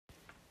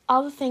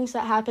all the things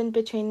that happened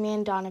between me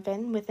and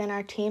Donovan within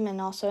our team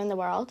and also in the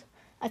world,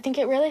 I think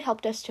it really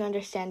helped us to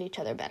understand each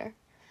other better.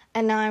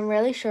 And now I'm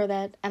really sure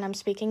that, and I'm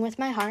speaking with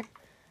my heart,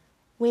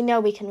 we know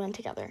we can win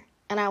together,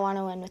 and I want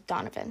to win with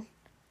Donovan.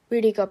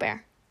 Rudy Gobert.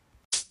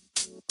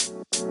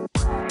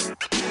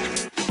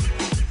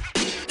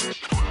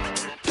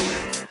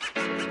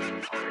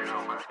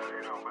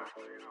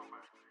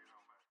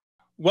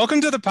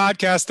 Welcome to the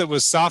podcast that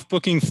was soft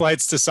booking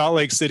flights to Salt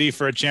Lake City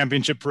for a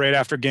championship parade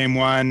after game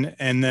one,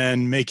 and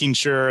then making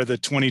sure the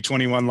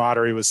 2021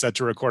 lottery was set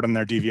to record on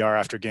their DVR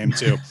after game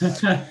two.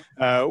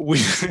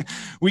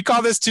 We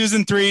call this twos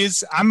and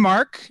threes. I'm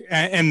Mark,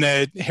 and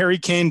the Harry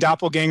Kane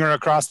doppelganger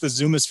across the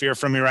Zoomosphere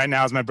from me right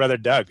now is my brother,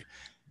 Doug.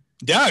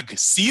 Doug,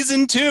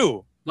 season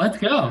 2. Let's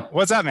go.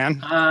 What's up,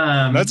 man?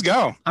 Let's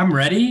go. I'm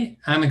ready.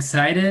 I'm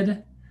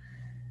excited.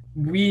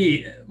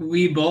 We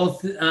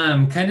both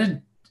kind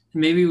of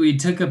maybe we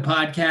took a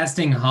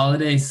podcasting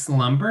holiday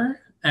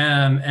slumber,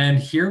 and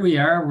here we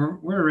are.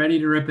 We're ready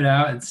to rip it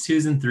out. It's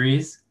twos and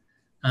threes.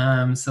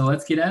 So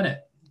let's get at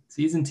it.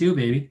 Season 2,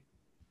 baby.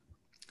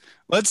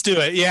 Let's do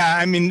it. Yeah,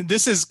 I mean,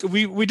 this is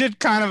we did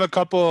kind of a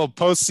couple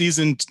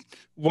post-season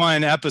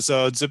 1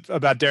 episodes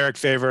about Derek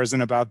Favors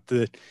and about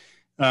the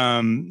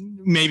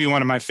maybe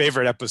one of my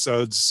favorite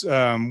episodes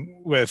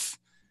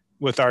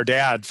with our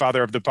dad,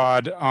 father of the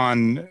pod,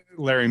 on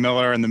Larry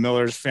Miller and the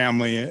Miller's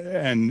family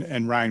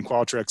and Ryan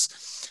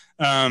Qualtrics.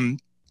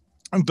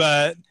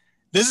 But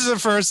this is the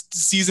first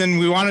season.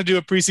 We want to do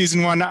a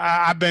preseason one.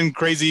 I've been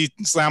crazy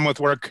slammed with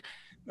work.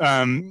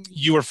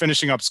 You were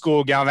finishing up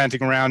school,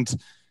 gallivanting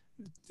around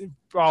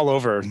all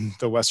over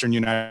the Western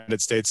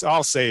United States,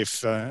 all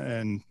safe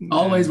and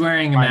always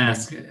wearing a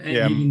mask.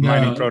 Yeah,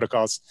 minding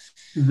protocols.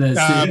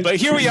 But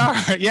here we are.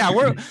 Yeah,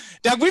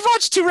 we've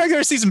watched 2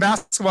 regular season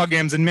basketball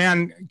games, and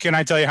man, can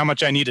I tell you how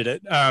much I needed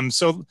it.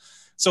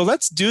 So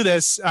let's do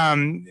this. I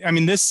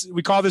mean,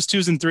 we call this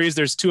twos and threes.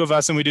 There's 2 of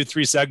us, and we do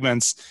 3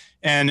 segments,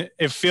 and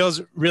it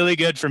feels really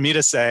good for me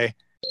to say,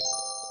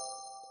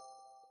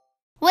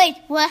 wait,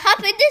 what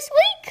happened this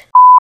week?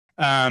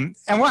 And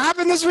what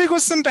happened this week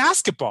was some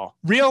basketball,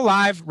 real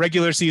live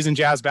regular season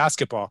Jazz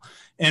basketball.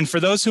 And for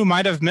those who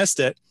might have missed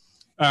it,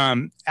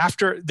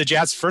 after the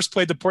Jazz first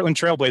played the Portland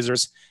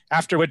Trailblazers,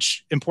 after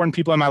which important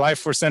people in my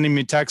life were sending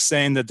me texts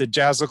saying that the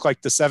Jazz looked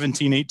like the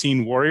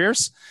 17-18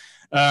 Warriors.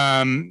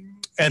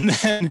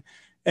 And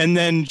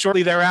then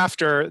shortly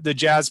thereafter, the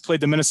Jazz played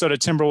the Minnesota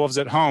Timberwolves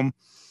at home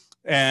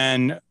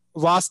and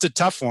lost a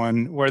tough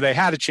one where they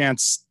had a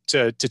chance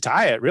to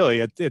tie it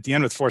really at the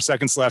end with 4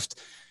 seconds left,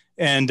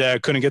 and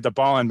couldn't get the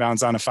ball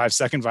inbounds on a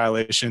 5-second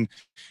violation.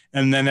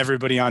 And then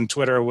everybody on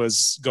Twitter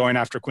was going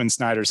after Quinn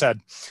Snyder's head.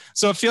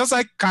 So it feels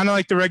like kind of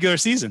like the regular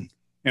season,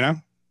 you know?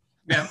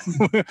 Yeah.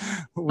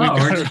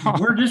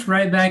 We're just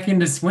right back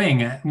into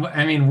swing.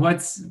 I mean,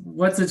 what's a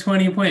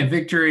 20-point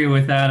victory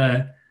without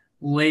a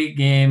late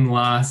game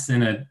loss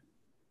and a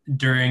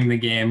during the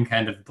game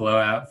kind of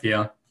blowout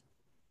feel?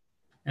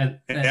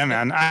 Yeah,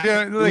 man.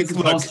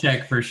 Pulse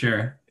check for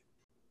sure.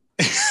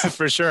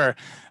 For sure.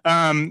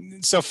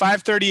 So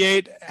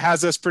 538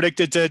 has us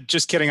predicted to,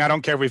 just kidding, I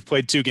don't care, we've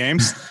played 2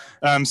 games.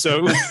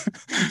 So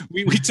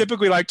we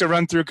typically like to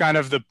run through kind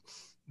of the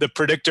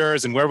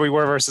predictors and where we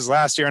were versus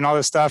last year and all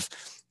this stuff.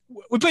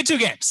 We played 2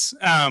 games.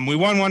 We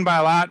won one by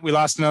a lot. We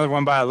lost another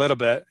one by a little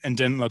bit and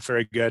didn't look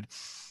very good.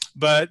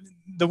 But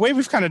the way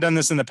we've kind of done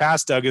this in the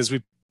past, Doug, is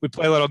we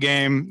play a little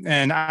game,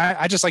 and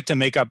I just like to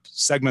make up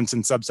segments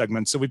and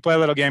subsegments. So we play a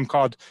little game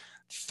called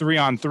 3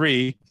 on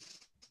 3,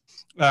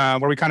 where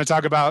we kind of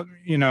talk about,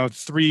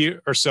 3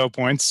 or so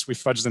points. We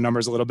fudge the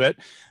numbers a little bit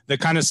that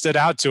kind of stood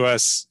out to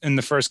us in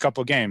the first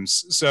couple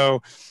games.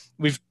 So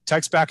we've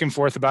texted back and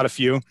forth about a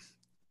few,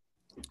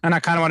 and I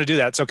kind of want to do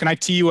that. So can I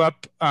tee you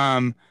up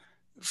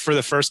for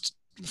the first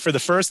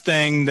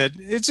thing that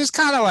it's just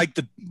kind of like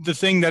the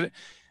thing that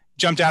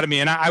jumped out at me.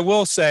 And I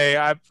will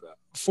say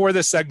for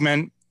this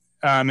segment,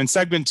 in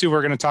segment 2,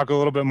 we're going to talk a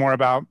little bit more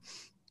about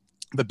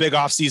the big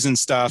off-season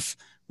stuff,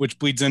 which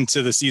bleeds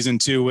into the season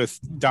 2 with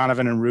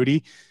Donovan and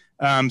Rudy.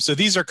 So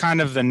these are kind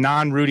of the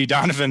non-Rudy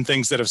Donovan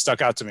things that have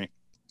stuck out to me.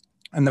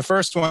 And the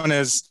first one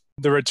is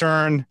the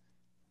return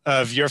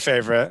of your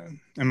favorite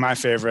and my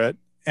favorite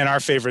and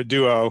our favorite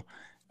duo,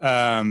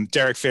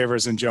 Derek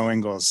Favors and Joe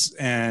Ingles.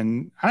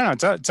 And I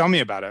don't know, tell me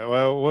about it.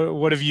 Well,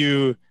 what have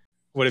you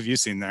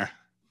seen there?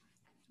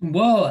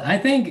 Well, I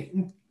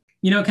think,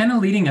 kind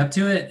of leading up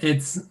to it,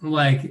 it's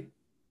like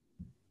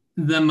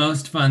the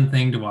most fun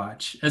thing to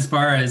watch as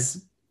far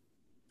as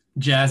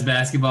Jazz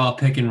basketball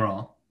pick and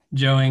roll.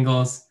 Joe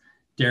Ingles,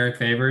 Derek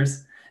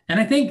Favors. And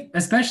I think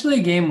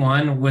especially game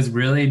 1 was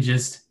really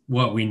just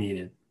what we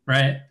needed,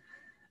 right?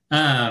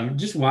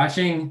 Just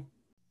watching,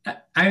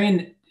 I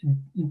mean,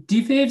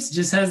 D-Faves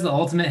just has the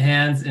ultimate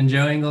hands, and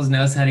Joe Ingles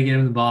knows how to get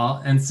him the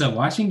ball. And so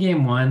watching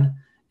game 1,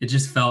 it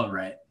just felt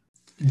right.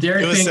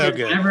 Derek Favors, so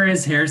good. Whatever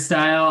his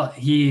hairstyle,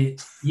 he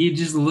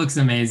just looks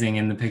amazing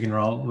in the pick and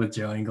roll with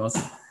Joe Ingles.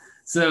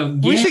 So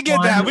we should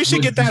get that. We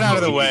should get that out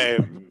of the way.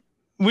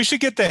 We should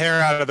get the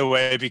hair out of the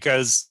way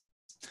because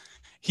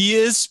he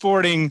is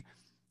sporting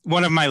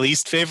one of my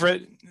least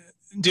favorite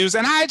dudes.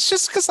 And it's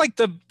just because like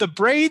the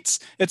braids,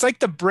 it's like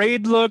the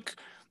braid look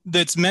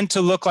that's meant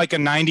to look like a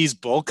 90s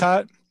bowl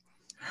cut.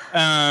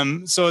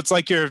 So it's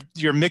like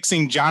you're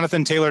mixing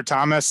Jonathan Taylor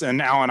Thomas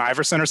and Allen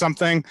Iverson or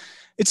something.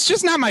 It's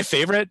just not my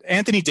favorite.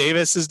 Anthony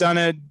Davis has done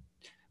it.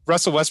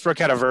 Russell Westbrook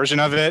had a version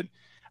of it.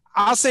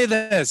 I'll say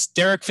this,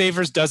 Derek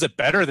Favors does it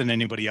better than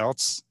anybody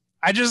else.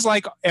 I just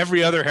like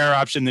every other hair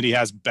option that he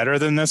has better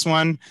than this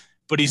one,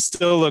 but he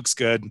still looks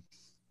good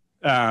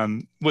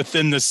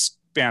within the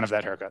span of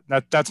that haircut.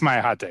 That's my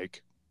hot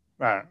take.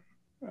 I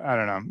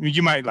don't know.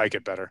 You might like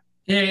it better.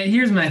 Yeah,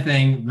 here's my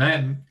thing.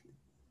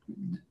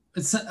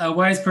 A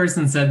wise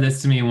person said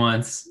this to me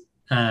once,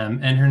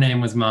 and her name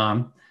was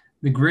Mom.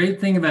 The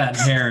great thing about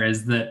hair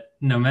is that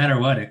no matter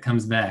what, it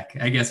comes back,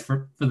 I guess,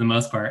 for the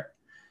most part.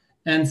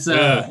 And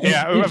so,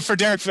 for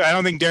Derek, I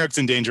don't think Derek's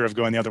in danger of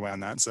going the other way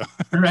on that. So,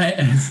 right.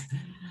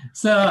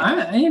 So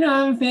I'm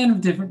a fan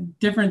of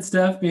different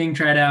stuff being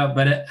tried out,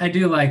 but I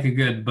do like a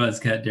good buzz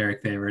cut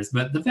Derek Favors.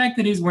 But the fact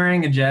that he's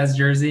wearing a Jazz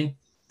jersey,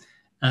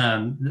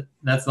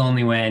 that's the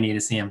only way I need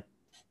to see him.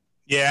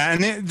 Yeah,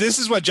 and this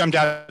is what jumped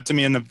out to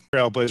me in the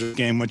Trailblazers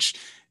game, which,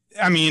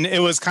 I mean, it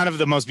was kind of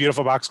the most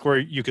beautiful box score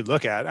you could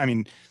look at. I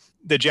mean,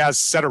 the Jazz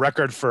set a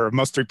record for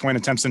most three-point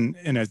attempts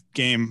in a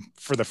game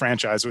for the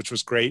franchise, which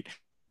was great.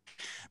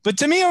 But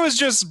to me, it was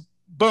just,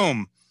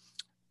 boom,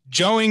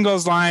 Joe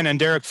Ingles' line and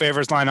Derek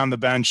Favors' line on the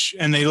bench,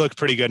 and they looked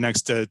pretty good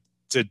next to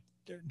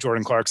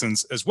Jordan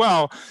Clarkson's as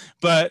well.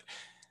 But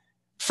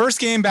first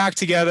game back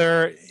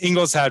together,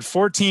 Ingles had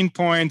 14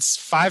 points,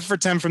 5 for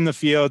 10 from the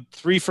field,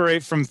 3 for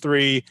 8 from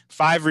 3,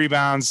 5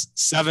 rebounds,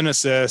 7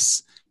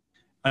 assists.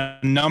 A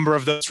number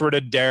of those were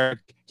to Derek.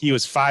 He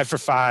was 5 for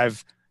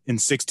 5 in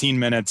 16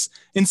 minutes.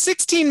 In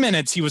 16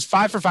 minutes, he was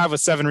 5 for 5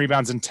 with 7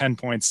 rebounds and 10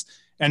 points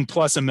and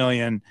plus $1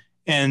 million.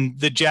 And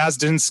the Jazz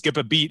didn't skip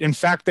a beat. In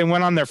fact, they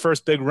went on their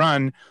first big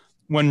run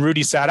when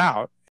Rudy sat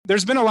out.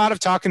 There's been a lot of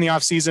talk in the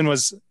offseason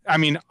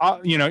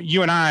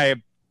you and I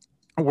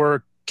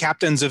were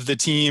captains of the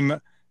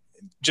team,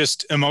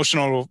 just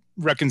emotional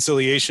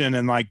reconciliation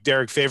and like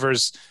Derek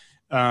Favors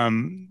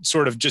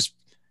sort of just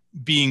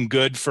being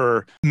good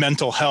for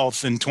mental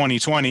health in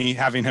 2020,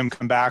 having him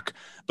come back.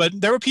 But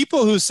there were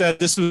people who said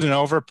this was an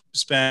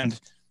overspend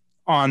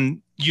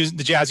on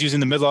the Jazz using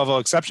the mid-level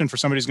exception for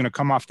somebody who's going to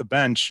come off the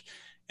bench.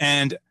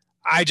 And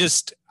I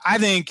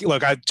think,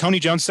 look, Tony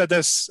Jones said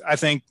this. I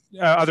think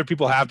other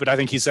people have, but I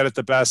think he said it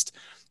the best.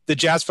 The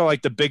Jazz felt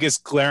like the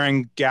biggest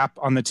glaring gap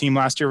on the team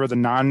last year were the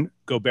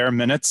non-Gobert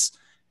minutes.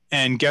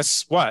 And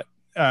guess what?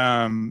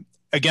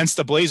 Against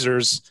the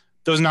Blazers,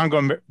 those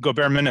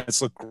non-Gobert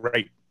minutes look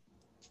great.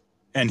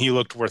 And he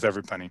looked worth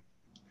every penny.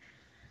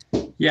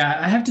 Yeah,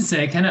 I have to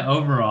say, kind of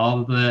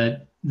overall,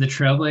 the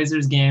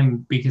Trailblazers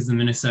game, because the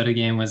Minnesota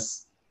game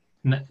was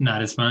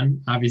not as fun,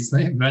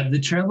 obviously, but the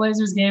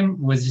Trailblazers game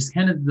was just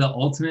kind of the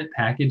ultimate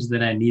package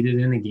that I needed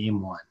in a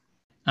game one.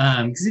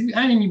 Because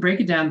you break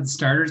it down, the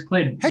starters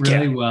played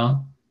really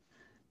well.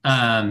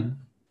 Then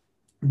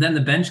the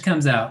bench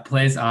comes out,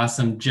 plays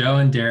awesome. Joe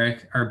and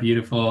Derek are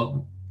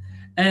beautiful,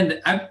 and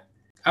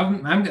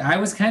I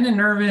was kind of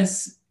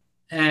nervous,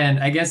 and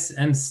I guess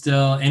I'm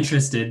still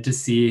interested to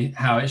see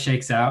how it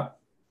shakes out.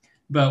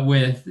 But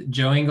with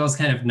Joe Ingles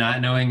kind of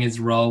not knowing his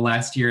role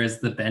last year as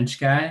the bench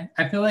guy,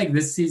 I feel like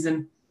this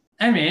season,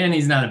 and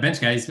he's not a bench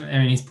guy.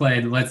 He's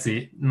played,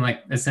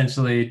 like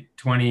essentially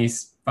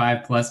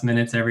 25 plus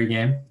minutes every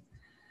game.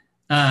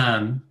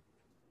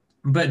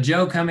 But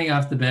Joe coming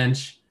off the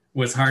bench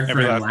was hard for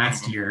him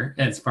last year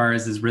as far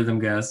as his rhythm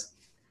goes.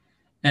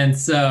 And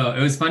so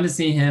it was fun to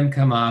see him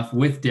come off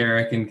with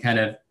Derek and kind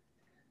of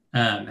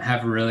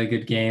have a really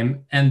good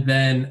game. And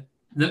then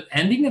the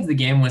ending of the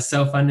game was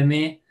so fun to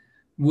me,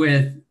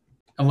 with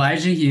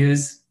Elijah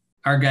Hughes,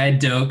 our guy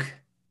Doak,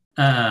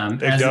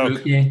 as a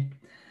rookie,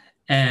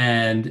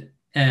 and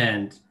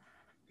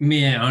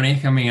Mia Oni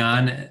coming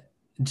on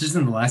just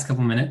in the last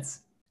couple minutes.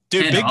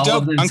 Dude, and Big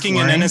Doak dunking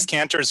in Enes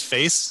Kanter's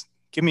face.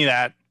 Give me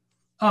that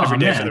every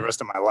day for the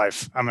rest of my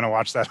life. I'm going to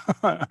watch that.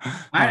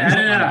 I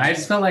don't know. I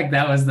just felt like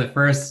that was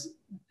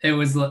it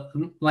was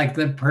like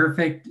the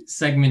perfect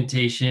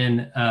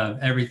segmentation of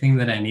everything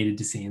that I needed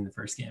to see in the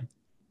first game.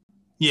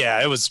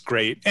 Yeah, it was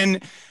great.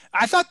 And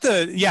I thought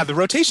the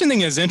rotation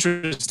thing is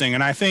interesting.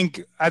 And I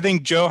think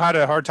Joe had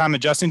a hard time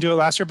adjusting to it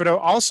last year, but it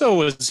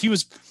also he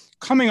was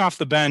coming off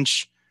the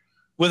bench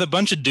with a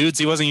bunch of dudes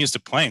he wasn't used to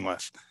playing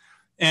with.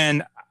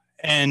 And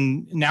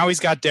now he's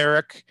got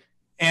Derek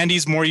and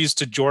he's more used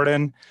to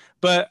Jordan.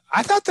 But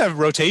I thought the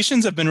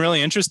rotations have been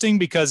really interesting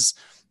because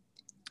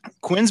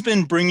Quinn's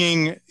been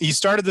he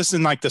started this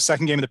in like the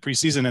second game of the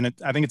preseason, and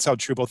I think it's held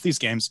true both these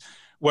games,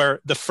 where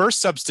the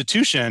first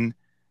substitution,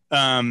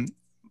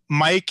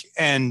 Mike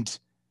and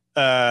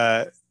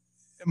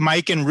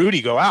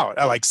Rudy go out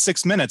at like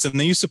 6 minutes, and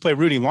they used to play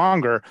Rudy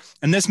longer.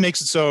 And this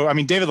makes it so,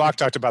 David Locke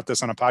talked about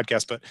this on a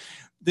podcast, but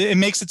it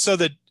makes it so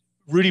that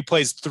Rudy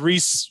plays 3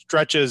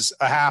 stretches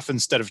a half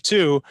instead of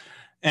 2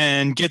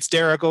 and gets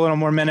Derek a little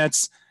more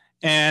minutes.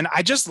 And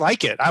I just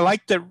like it. I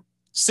like that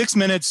 6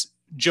 minutes,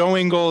 Joe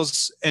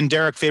Ingles and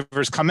Derek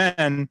Favors come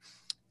in.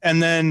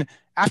 And then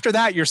after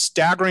that, you're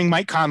staggering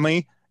Mike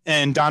Conley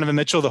and Donovan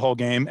Mitchell the whole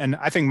game. And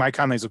I think Mike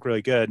Conley's look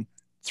really good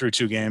through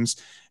 2 games.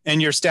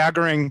 And you're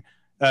staggering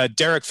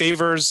Derek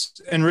Favors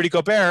and Rudy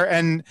Gobert.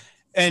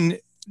 And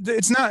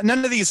it's not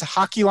none of these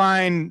hockey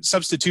line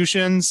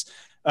substitutions,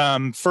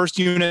 first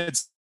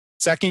unit,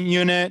 second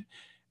unit,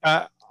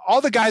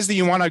 all the guys that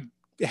you want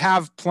to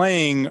have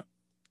playing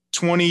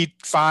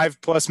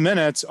 25 plus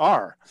minutes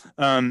are.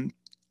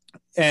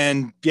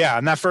 And yeah,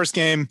 in that first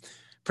game,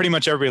 pretty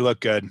much everybody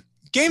looked good.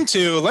 Game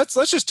 2, let's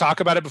just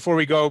talk about it before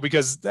we go,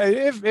 because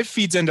it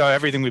feeds into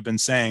everything we've been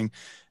saying.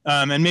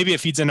 And maybe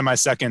it feeds into my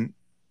second.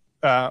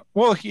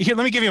 Well, here,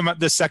 let me give you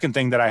the second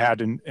thing that I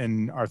had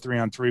in our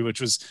 3-on-3, which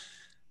was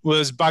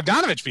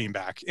Bogdanović being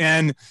back.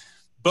 And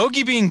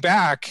Bogey being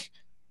back,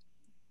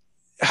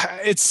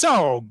 it's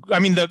so, I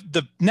mean,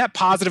 the net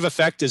positive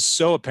effect is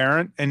so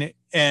apparent.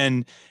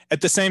 And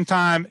at the same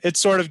time, it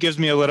sort of gives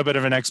me a little bit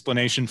of an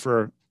explanation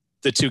for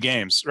the 2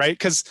 games, right?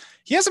 Because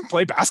he hasn't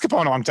played basketball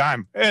in a long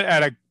time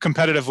at a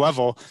competitive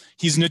level.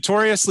 He's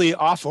notoriously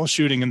awful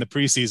shooting in the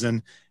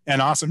preseason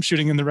and awesome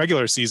shooting in the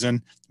regular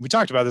season. We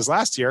talked about this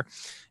last year.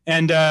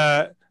 And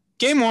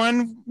game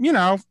 1, you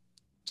know,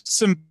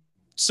 some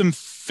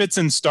fits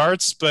and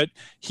starts, but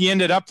he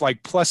ended up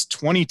like plus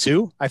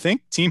 22, I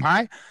think, team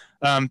high.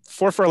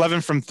 4 for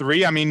 11 from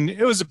 3. I mean,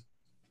 it was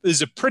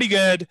a pretty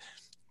good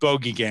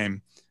bogey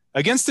game.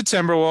 Against the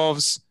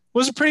Timberwolves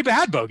was a pretty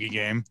bad bogey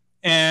game.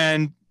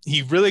 And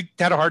he really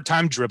had a hard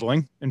time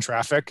dribbling in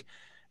traffic,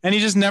 and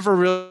he just never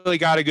really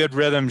got a good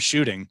rhythm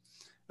shooting.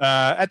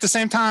 At the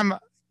same time,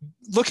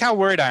 look how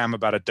worried I am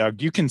about it,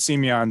 Doug. You can see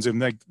me on Zoom.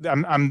 Like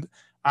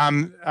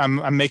I'm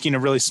making a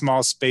really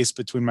small space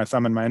between my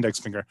thumb and my index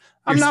finger.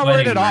 I'm not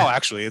worried at all.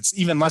 Actually, it's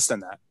even less than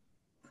that.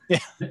 Yeah.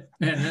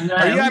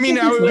 Are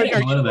you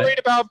worried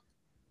about?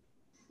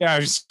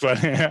 Yeah,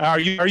 are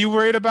you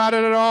worried about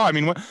it at all? I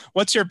mean,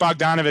 what's your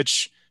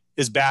Bogdanović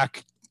is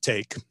back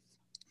take?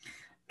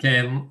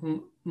 Okay,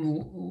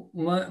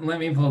 let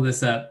me pull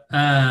this up.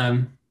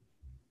 I'm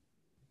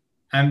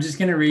just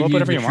going to read you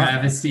the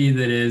travesty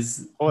that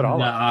is the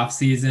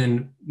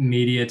offseason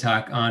media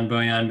talk on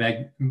Bojan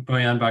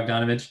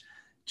Bogdanović.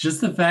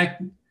 Just the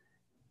fact,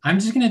 I'm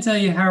just going to tell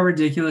you how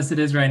ridiculous it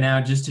is right now,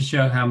 just to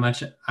show how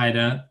much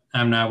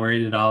I'm not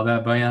worried at all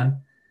about Bojan.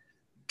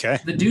 Okay.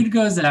 The dude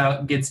goes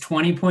out, gets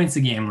 20 points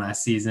a game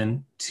last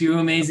season, 2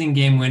 amazing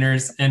game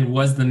winners, and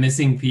was the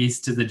missing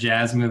piece to the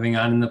Jazz moving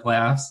on in the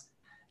playoffs.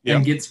 Yep.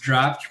 And gets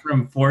dropped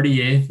from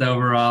 48th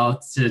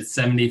overall to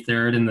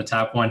 73rd in the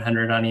top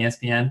 100 on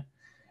ESPN.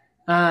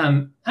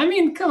 I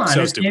mean, come on.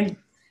 So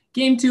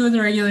game 2 of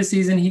the regular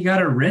season, he got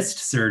a wrist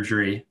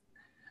surgery.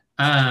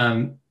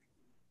 And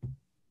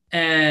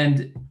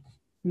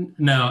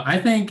no, I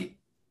think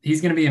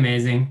he's going to be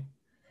amazing.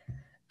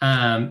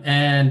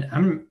 And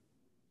I'm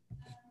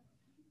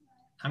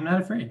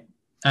not afraid.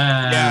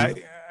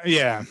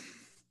 Yeah.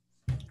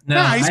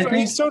 No,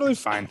 he's totally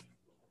fine.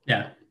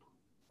 Yeah.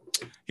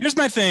 Here's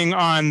my thing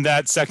on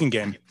that second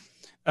game.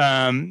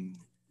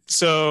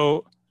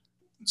 So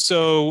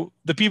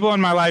the people in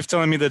my life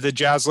telling me that the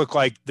Jazz look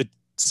like the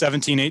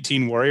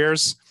 17-18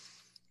 Warriors.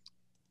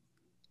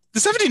 The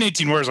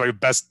 17-18 Warriors are the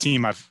best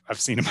team I've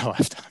seen in my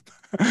lifetime.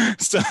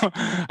 So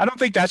I don't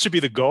think that should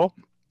be the goal.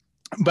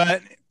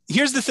 But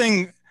here's the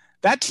thing.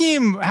 That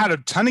team had a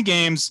ton of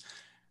games.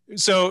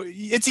 So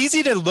it's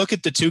easy to look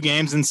at the 2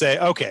 games and say,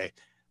 okay,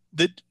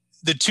 the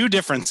 2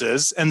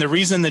 differences and the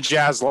reason the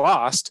Jazz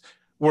lost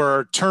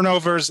were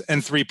turnovers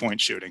and 3-point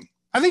shooting.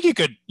 I think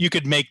you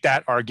could make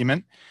that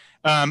argument.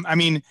 I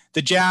mean,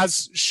 the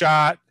Jazz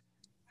shot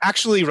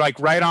actually like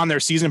right on their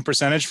season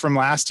percentage from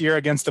last year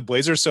against the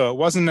Blazers, so it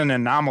wasn't an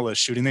anomalous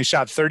shooting. They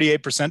shot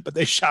 38%, but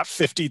they shot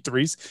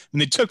 53s, and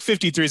they took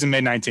 53s and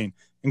made 19.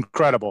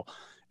 Incredible.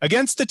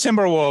 Against the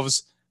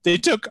Timberwolves, they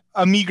took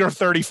a meager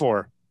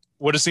 34.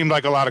 Would have seemed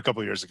like a lot a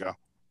couple of years ago.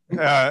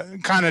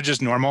 Kind of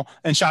just normal,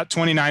 and shot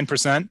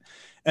 29%.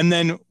 And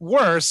then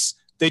worse,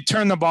 they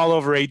turned the ball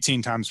over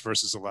 18 times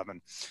versus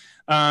 11.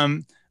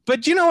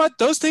 But you know what?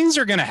 Those things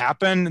are going to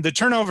happen. The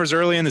turnovers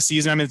early in the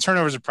season, I mean, the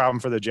turnovers are a problem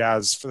for the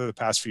Jazz for the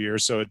past few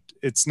years, so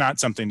it's not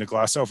something to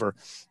gloss over.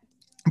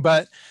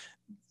 But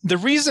the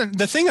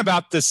thing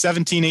about the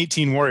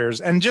 17-18 Warriors,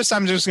 and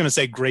I'm just going to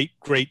say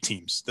great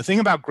teams. The thing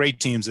about great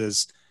teams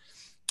is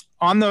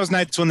on those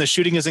nights when the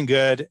shooting isn't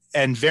good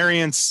and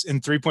variance in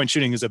 3-point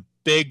shooting is a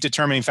big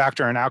determining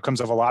factor in outcomes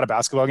of a lot of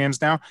basketball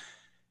games now.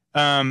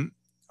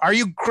 Are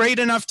you great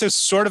enough to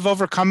sort of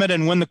overcome it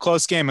and win the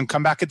close game and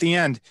come back at the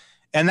end?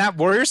 And that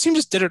Warriors team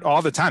just did it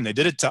all the time. They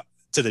did it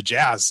to the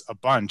Jazz a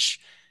bunch,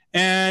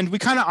 and we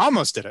kind of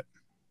almost did it.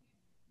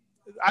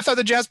 I thought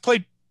the Jazz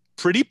played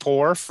pretty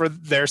poor for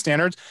their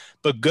standards,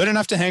 but good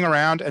enough to hang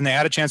around, and they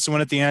had a chance to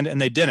win at the end, and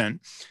they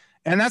didn't.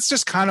 And that's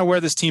just kind of where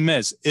this team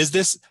is.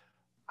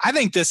 I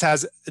think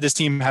this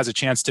team has a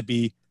chance to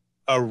be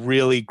a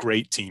really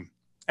great team.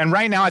 And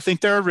right now I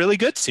think they're a really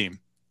good team.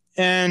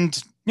 And,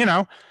 you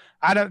know,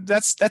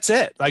 that's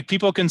it. Like,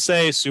 people can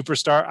say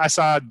superstar. I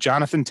saw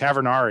Jonathan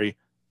Tavernari,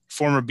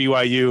 former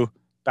BYU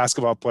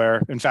basketball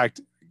player, in fact,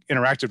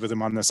 interacted with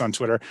him on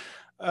Twitter.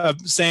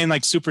 saying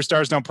like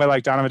superstars don't play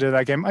like Donovan did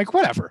that game. Like,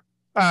 whatever.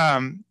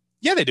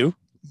 Yeah, they do.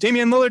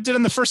 Damian Lillard did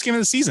in the first game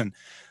of the season.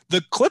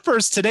 The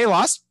Clippers today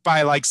lost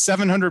by like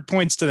 700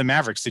 points to the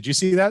Mavericks. Did you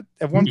see that?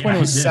 At one point, it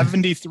was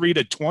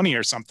 73-20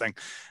 or something.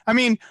 I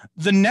mean,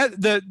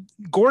 the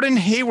Gordon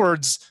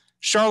Hayward's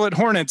Charlotte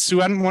Hornets, who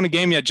hadn't won a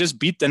game yet, just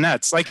beat the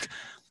Nets. Like,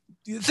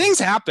 things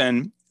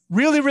happen.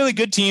 Really, really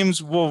good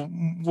teams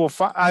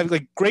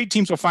great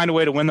teams will find a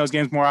way to win those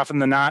games more often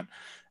than not.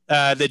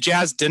 The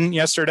Jazz didn't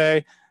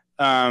yesterday,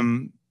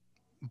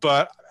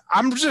 but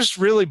I'm just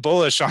really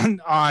bullish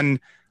on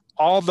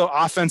all the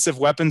offensive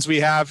weapons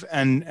we have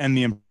and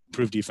the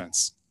improved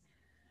defense.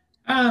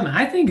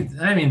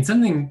 I mean,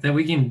 something that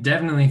we can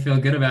definitely feel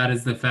good about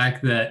is the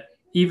fact that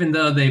even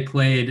though they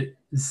played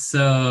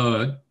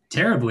so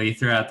terribly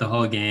throughout the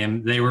whole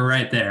game, they were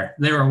right there.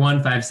 They were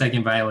 1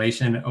 5-second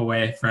violation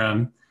away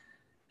from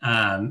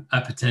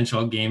a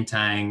potential game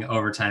tying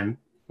overtime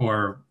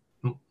or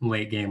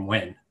late game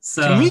win.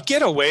 So can we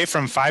get away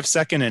from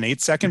 5-second and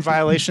 8-second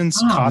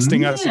violations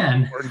costing us?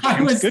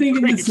 I was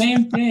thinking the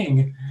same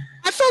thing.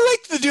 I felt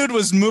like the dude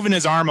was moving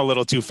his arm a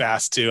little too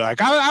fast too.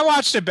 Like I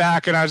watched it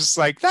back and I was just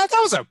like, that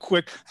was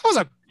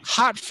a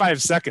hot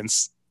 5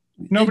 seconds.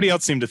 Nobody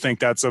else seemed to think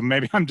that. So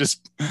maybe I'm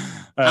just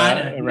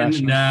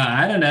irrational. No,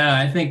 I don't know.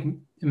 I think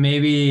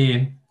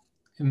maybe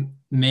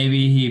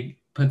he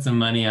put some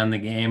money on the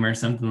game or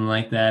something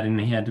like that, and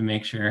he had to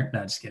make sure.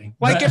 No, just kidding.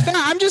 Like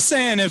I'm just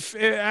saying, if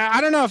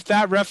I don't know if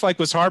that ref like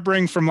was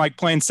harboring from like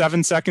playing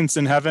 7 seconds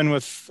in heaven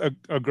with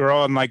a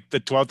girl in like the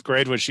 12th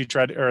grade when she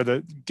tried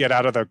or get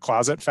out of the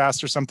closet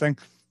fast or something.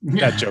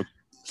 That joke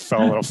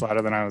fell a little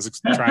flatter than I was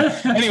trying.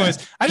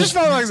 Anyways, I just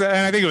felt like,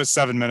 and I think it was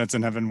 7 minutes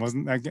in heaven,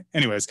 wasn't that?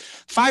 Anyways,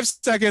 5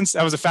 seconds.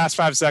 That was a fast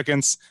 5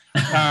 seconds.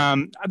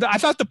 I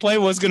thought the play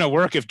was going to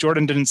work if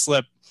Jordan didn't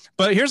slip.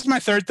 But here's my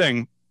third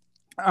thing.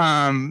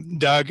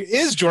 Doug,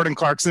 is Jordan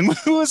Clarkson,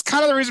 who was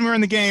kind of the reason we were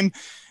in the game.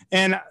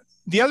 And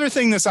the other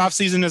thing this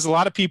offseason is a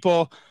lot of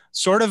people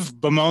sort of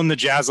bemoan the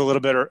Jazz a little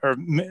bit or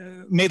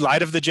made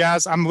light of the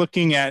Jazz. I'm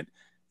looking at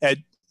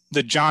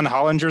the John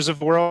Hollingers of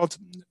the world.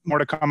 More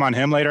to come on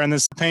him later in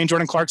this. Paying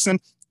Jordan Clarkson.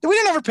 We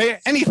didn't ever pay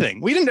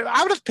anything.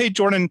 I would have paid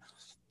Jordan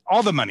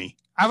all the money.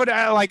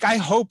 I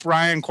hope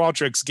Ryan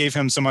Qualtrics gave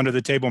him some under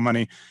the table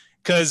money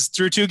because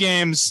through 2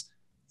 games,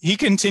 he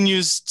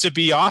continues to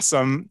be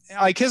awesome.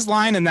 Like his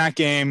line in that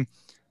game,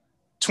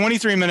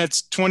 23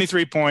 minutes,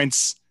 23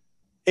 points,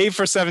 8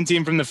 for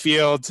 17 from the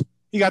field.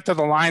 He got to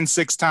the line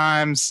 6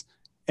 times,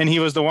 and he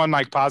was the one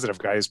like positive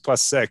guy. He's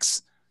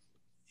 +6.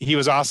 He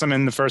was awesome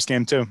in the first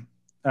game too.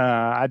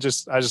 I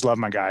just love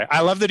my guy. I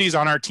love that he's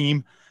on our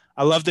team.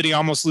 I love that he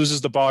almost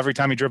loses the ball every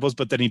time he dribbles,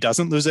 but then he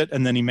doesn't lose it,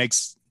 and then he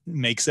makes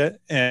it,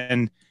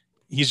 and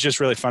he's just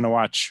really fun to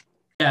watch.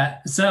 Yeah.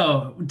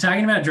 So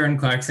talking about Jordan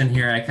Clarkson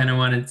here, I kind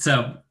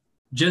of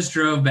just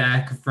drove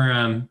back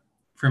from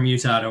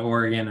Utah to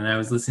Oregon, and I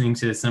was listening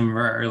to some of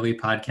our early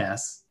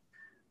podcasts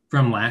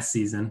from last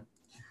season.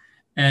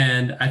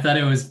 And I thought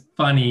it was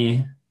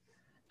funny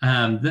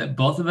that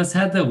both of us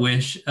had the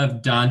wish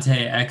of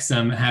Dante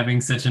Exum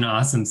having such an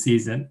awesome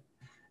season.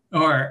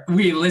 Or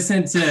we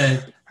listened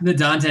to the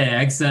Dante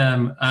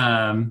Exum,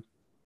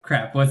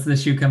 what's the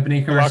shoe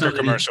company commercial? Foot Locker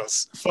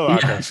commercials. Foot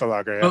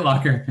Locker. Yeah. Foot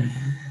Locker.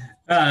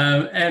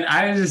 And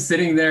I was just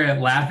sitting there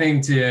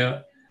laughing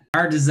to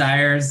our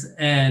desires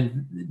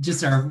and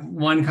just our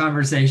one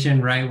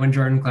conversation right when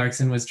Jordan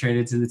Clarkson was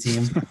traded to the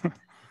team.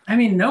 I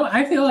mean, no,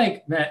 I feel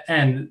like that,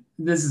 and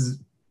this is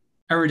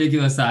a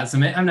ridiculous thought, so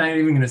I'm not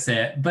even going to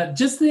say it, but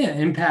just the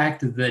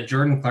impact that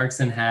Jordan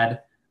Clarkson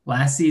had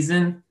last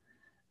season,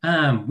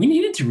 we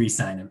needed to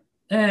re-sign him.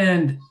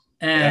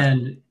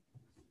 And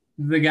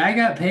the guy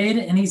got paid,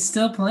 and he's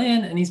still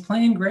playing, and he's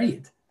playing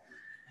great.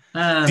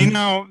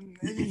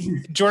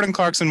 Jordan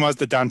Clarkson was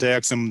the Dante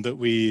Exum that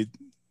we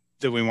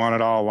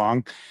wanted all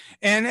along.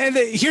 And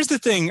here's the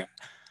thing.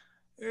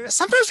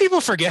 Sometimes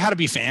people forget how to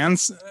be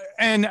fans,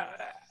 and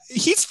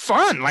he's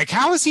fun. Like,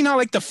 how is he not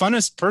like the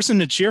funnest person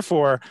to cheer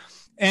for?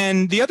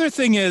 And the other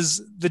thing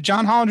is the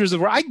John Hollingers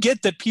of where I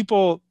get that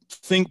people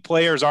think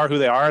players are who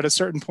they are at a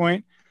certain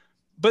point,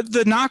 but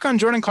the knock on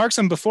Jordan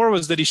Clarkson before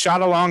was that he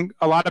shot along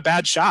a lot of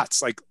bad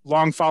shots, like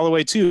long fall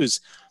away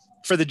twos.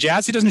 For the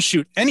Jazz, he doesn't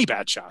shoot any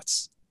bad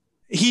shots.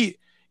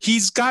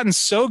 He's gotten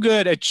so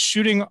good at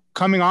shooting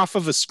coming off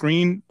of a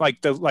screen,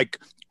 like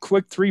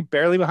quick 3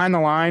 barely behind the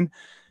line.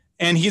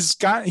 And he's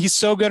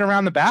so good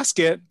around the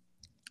basket.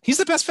 He's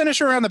the best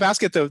finisher around the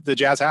basket that the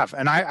Jazz have.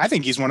 And I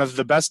think he's one of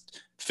the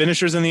best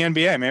finishers in the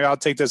NBA. Maybe I'll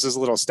take this as a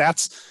little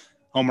stats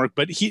homework,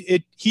 but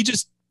he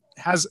just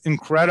has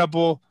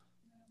incredible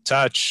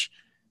touch.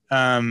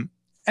 And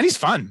he's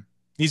fun.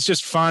 He's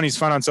just fun. He's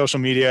fun on social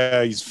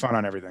media. He's fun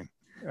on everything.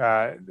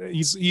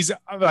 He's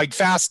like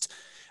fast.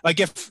 Like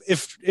if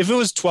it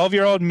was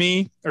 12-year-old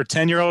me or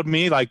 10-year-old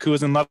me, like who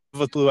was in love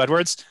with Blue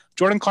Edwards,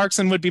 Jordan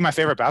Clarkson would be my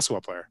favorite basketball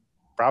player,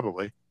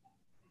 probably.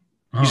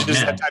 He's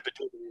just that type of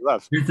dude that you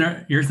love.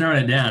 You're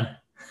throwing it down.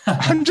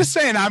 I'm just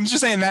saying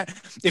that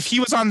if he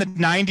was on the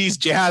 90s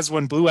Jazz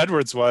when Blue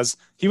Edwards was,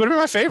 he would have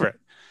been my favorite.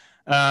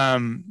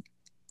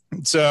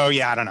 So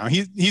yeah, I don't know.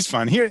 He's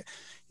fun.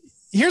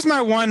 Here's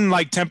my one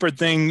like tempered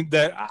thing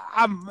that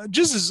I'm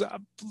just as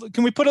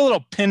can we put a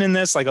little pin in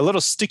this, like a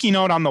little sticky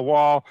note on the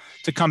wall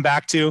to come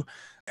back to?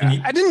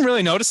 I didn't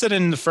really notice it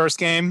in the first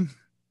game,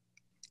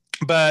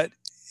 but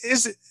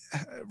is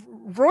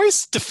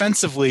Royce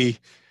defensively,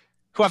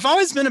 who I've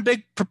always been a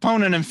big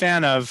proponent and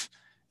fan of,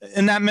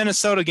 in that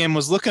Minnesota game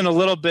was looking a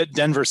little bit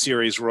Denver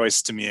series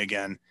Royce to me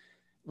again,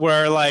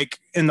 where like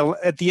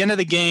at the end of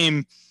the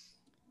game,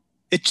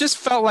 it just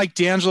felt like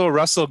D'Angelo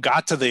Russell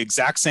got to the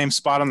exact same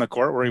spot on the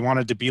court where he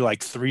wanted to be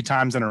like 3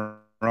 times in a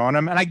row on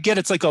him. And I get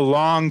it's like a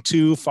long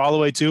 2, fall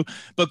away 2,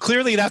 but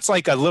clearly that's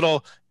like a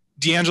little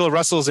D'Angelo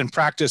Russell's in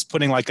practice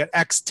putting like an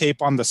X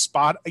tape on the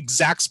spot,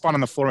 exact spot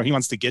on the floor he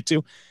wants to get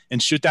to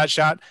and shoot that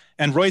shot.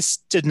 And Royce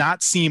did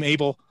not seem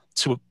able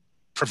to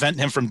prevent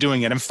him from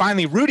doing it. And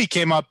finally, Rudy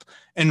came up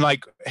and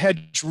like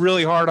hedged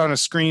really hard on a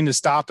screen to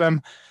stop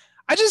him.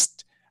 I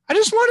just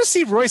want to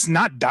see Royce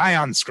not die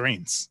on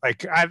screens.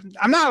 Like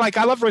I'm not like,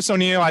 I love Royce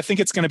O'Neal. I think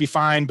it's going to be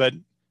fine, but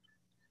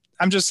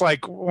I'm just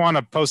like, want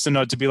to post a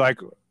note to be like,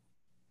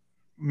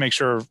 make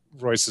sure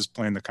Royce is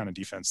playing the kind of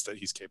defense that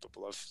he's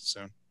capable of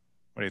soon.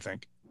 What do you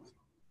think?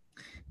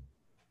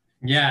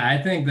 Yeah,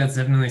 I think that's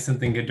definitely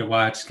something good to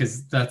watch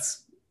because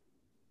that's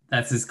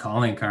his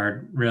calling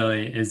card,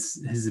 really,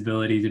 is his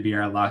ability to be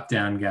our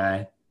lockdown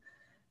guy.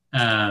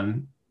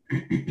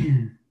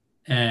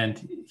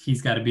 And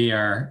he's got to be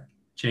our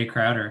Jay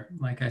Crowder,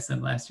 like I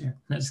said last year.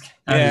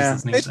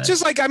 It's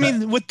just like, I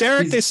mean, with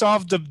Derek, they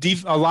solved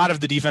a lot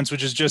of the defense,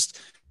 which is just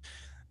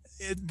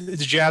the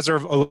Jazz are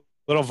a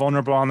little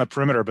vulnerable on the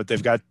perimeter, but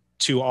they've got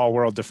 2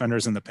 all-world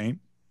defenders in the paint.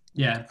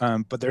 Yeah.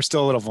 But they're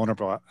still a little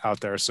vulnerable out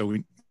there, so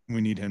we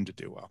need him to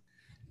do well.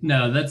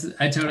 No,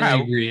 I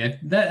totally agree.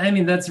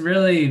 That's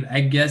really,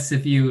 I guess,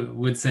 if you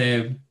would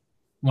say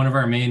one of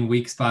our main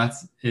weak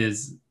spots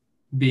is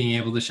being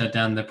able to shut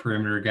down the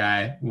perimeter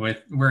guy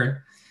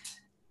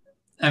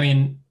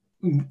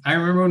I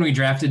remember when we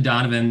drafted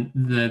Donovan,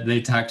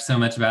 they talked so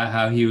much about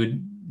how he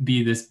would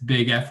be this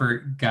big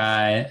effort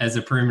guy as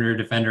a perimeter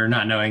defender,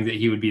 not knowing that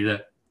he would be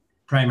the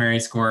primary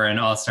scorer and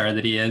all-star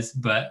that he is.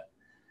 But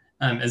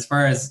as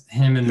far as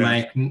him and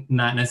Mike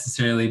not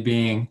necessarily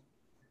being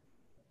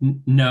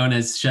known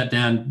as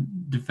shutdown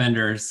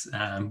defenders,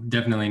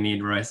 definitely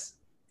need Royce.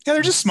 Yeah,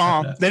 they're just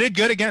small. They did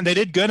good again. They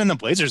did good in the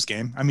Blazers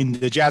game. I mean,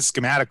 the Jazz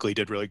schematically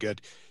did really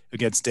good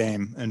against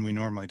Dame, and we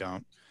normally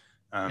don't.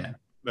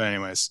 But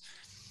anyways,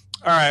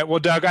 all right. Well,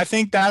 Doug, I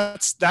think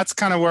that's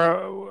kind of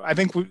where I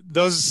think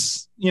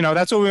that's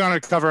what we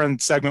want to cover in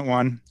segment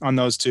 1 on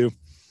those 2.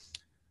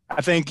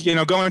 I think,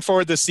 going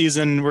forward this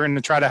season, we're going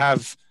to try to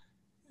have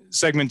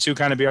segment 2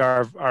 kind of be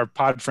our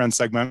pod friend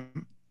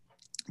segment.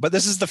 But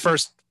this is the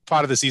first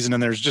pod of the season,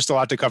 and there's just a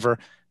lot to cover.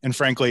 And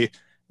frankly,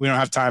 we don't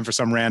have time for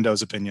some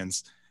rando's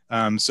opinions.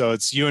 So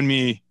it's you and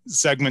me,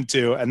 segment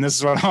 2, and this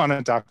is what I want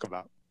to talk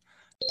about.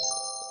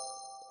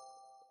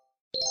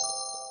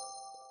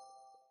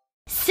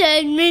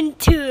 Segment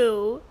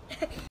 2.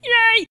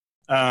 Yay!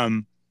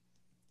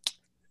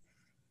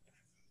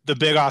 The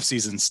big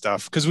off-season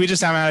stuff, because we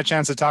just haven't had a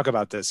chance to talk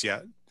about this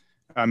yet.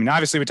 I mean,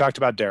 obviously we talked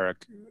about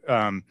Derek,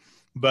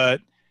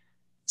 but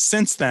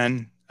since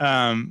then,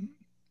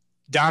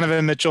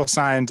 Donovan Mitchell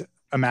signed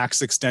a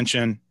max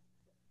extension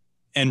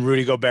and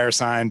Rudy Gobert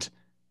signed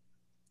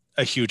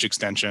a huge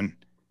extension.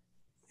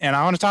 And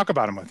I want to talk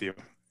about them with you.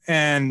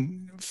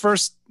 And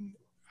first,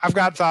 I've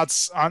got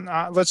thoughts on,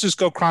 let's just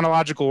go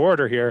chronological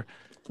order here.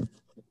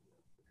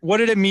 What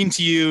did it mean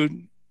to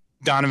you,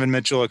 Donovan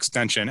Mitchell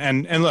extension?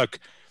 And look,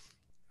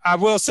 I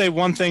will say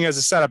one thing as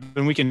a setup,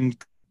 and we can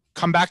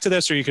come back to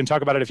this, or you can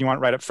talk about it if you want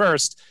right at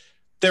first.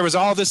 There was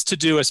all this to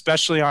do,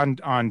 especially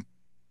on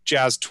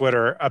Jazz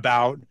Twitter,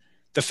 about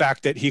the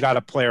fact that he got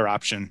a player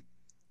option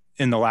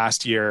in the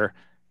last year.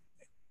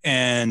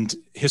 And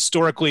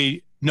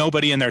historically,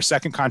 nobody in their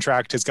second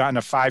contract has gotten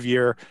a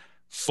 5-year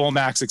full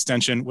max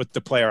extension with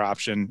the player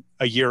option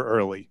a year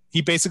early.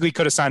 He basically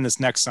could have signed this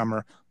next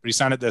summer, but he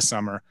signed it this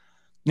summer.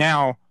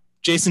 Now,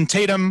 Jason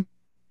Tatum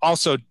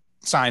also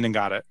signed and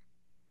got it.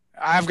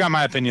 I've got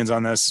my opinions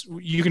on this.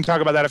 You can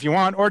talk about that if you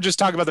want, or just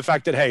talk about the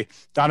fact that, hey,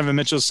 Donovan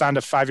Mitchell signed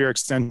a 5-year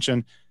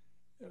extension.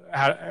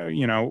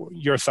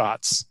 Your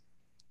thoughts?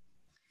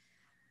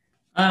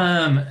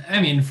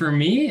 For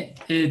me,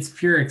 it's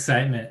pure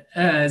excitement.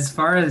 As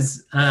far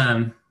as,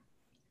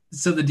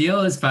 so the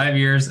deal is 5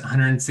 years,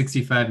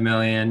 $165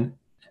 million.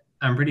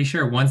 I'm pretty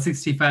sure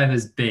 165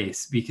 is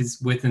base,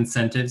 because with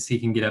incentives, he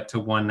can get up to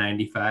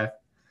 195.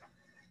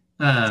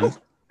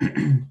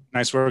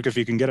 Nice work if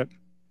you can get it.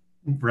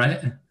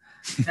 Right.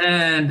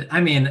 And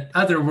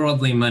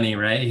otherworldly money,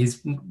 right?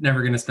 He's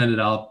never going to spend it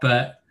all.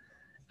 But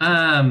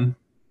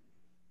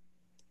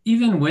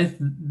even with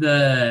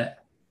the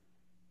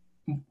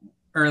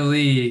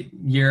early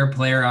year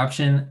player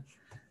option,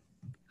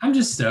 I'm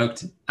just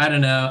stoked. I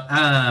don't know.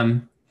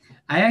 I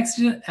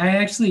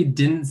actually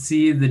didn't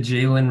see the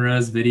Jalen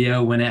Rose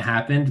video when it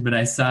happened, but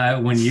I saw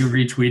it when you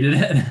retweeted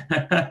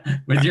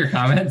it with your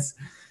comments.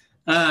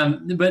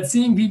 But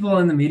seeing people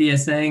in the media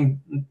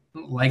saying,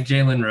 like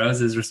Jalen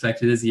Rose, as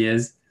respected as he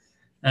is,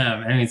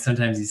 I mean,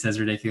 sometimes he says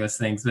ridiculous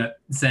things, but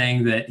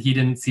saying that he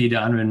didn't see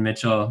Donovan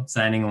Mitchell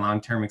signing a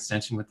long-term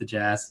extension with the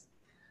Jazz.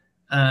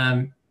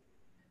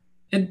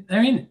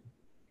 It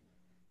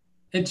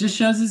just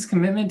shows his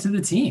commitment to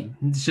the team.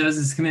 It shows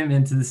his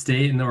commitment to the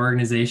state and the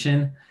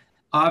organization.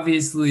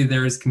 Obviously,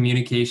 there was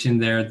communication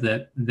there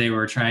that they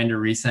were trying to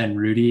re-sign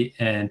Rudy,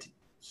 and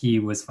he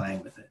was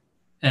fine with it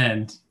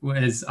and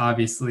was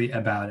obviously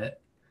about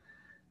it.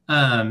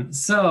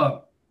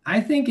 So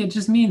I think it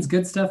just means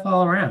good stuff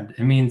all around.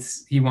 It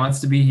means he wants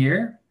to be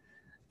here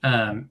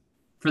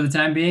for the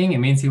time being. It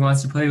means he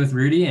wants to play with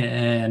Rudy,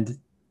 and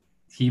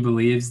he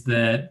believes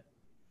that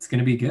it's going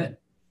to be good.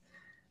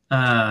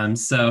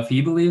 So if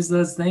he believes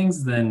those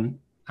things, then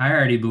I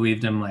already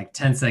believed him like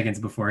 10 seconds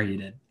before he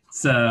did.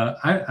 So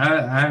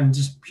I'm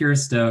just pure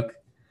stoke.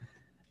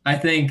 I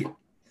think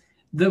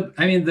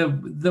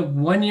the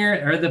 1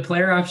 year or the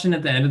player option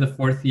at the end of the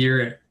 4th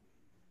year,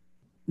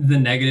 the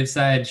negative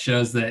side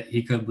shows that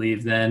he could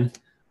leave then,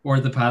 or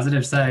the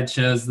positive side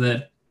shows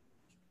that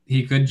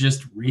he could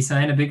just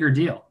re-sign a bigger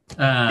deal.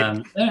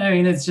 I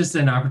mean, it's just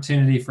an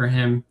opportunity for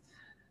him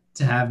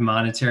to have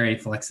monetary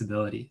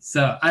flexibility.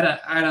 So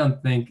I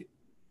don't think,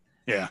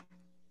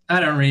 I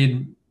don't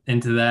read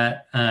into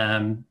that.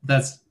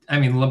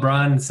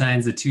 LeBron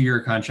signs a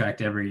 2-year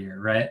contract every year,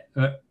 right?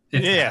 Or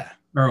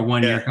a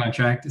 1-year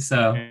contract.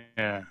 So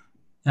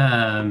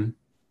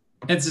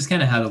it's just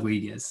kind of how the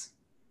league is.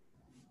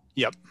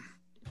 Yep.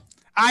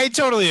 I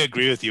totally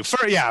agree with you.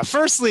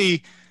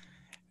 Firstly,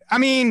 I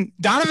mean,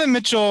 Donovan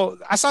Mitchell,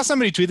 I saw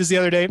somebody tweet this the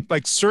other day,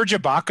 like Serge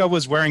Ibaka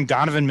was wearing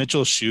Donovan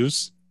Mitchell's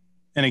shoes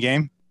in a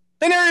game.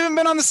 They never even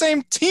been on the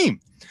same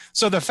team.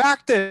 So the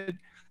fact that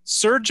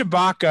Serge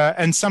Ibaka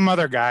and some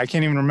other guy, I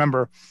can't even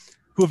remember,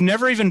 who have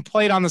never even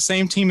played on the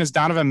same team as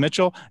Donovan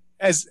Mitchell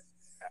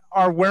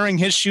are wearing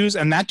his shoes,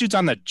 and that dude's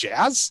on the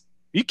Jazz?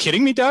 Are you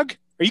kidding me, Doug?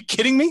 Are you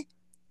kidding me?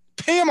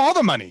 Pay him all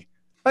the money.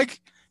 Like,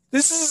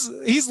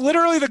 he's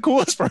literally the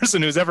coolest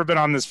person who's ever been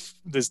on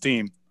this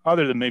team,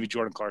 other than maybe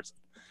Jordan Clarkson.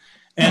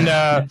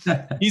 And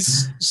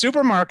he's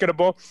super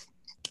marketable.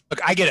 Look,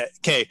 I get it.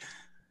 Okay.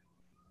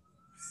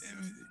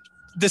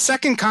 The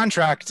second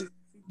contract,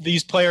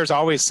 these players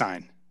always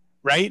sign,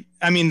 right?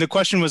 I mean, the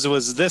question was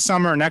this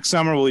summer or next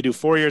summer, will he do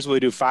 4 years? Will he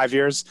do 5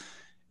 years?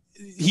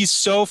 He's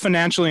so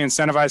financially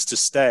incentivized to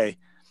stay.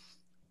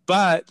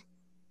 But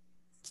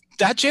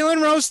that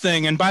Jalen Rose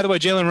thing, and by the way,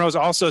 Jalen Rose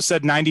also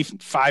said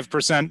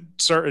 95%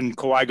 certain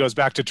Kawhi goes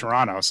back to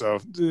Toronto. So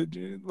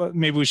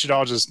maybe we should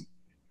all just,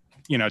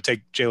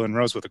 take Jalen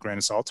Rose with a grain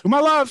of salt, whom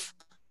I love.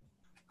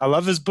 I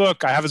love his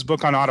book. I have his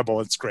book on Audible.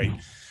 It's great.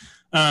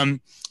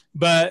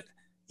 But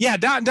yeah,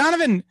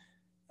 Donovan,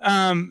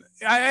 and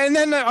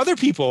then other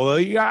people.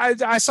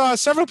 I saw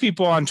several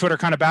people on Twitter,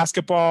 kind of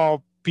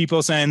basketball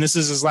people, saying this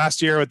is his last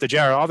year with the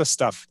Jazz, all this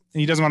stuff.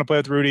 He doesn't want to play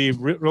with Rudy.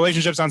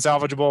 Relationship's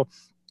unsalvageable.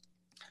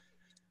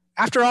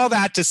 After all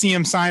that, to see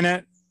him sign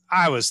it,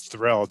 I was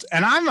thrilled.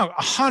 And I'm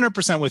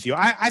 100% with you.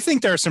 I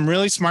think there are some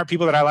really smart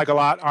people that I like a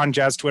lot on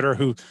Jazz Twitter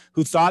who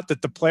thought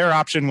that the player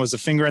option was a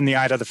finger in the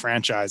eye to the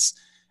franchise.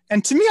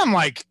 And to me, I'm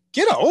like,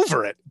 get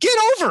over it. Get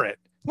over it.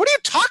 What are you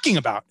talking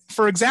about?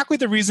 For exactly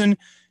the reason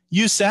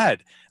you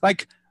said.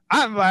 Like,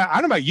 I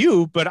don't know about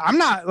you, but I'm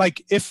not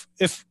like, if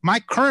my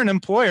current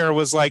employer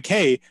was like,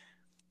 hey,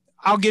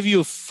 I'll give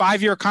you a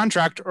 5-year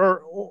contract,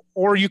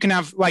 or you can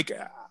have like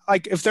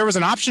if there was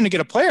an option to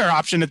get a player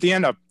option at the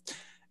end of,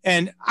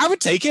 and I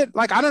would take it.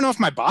 Like, I don't know if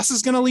my boss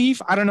is going to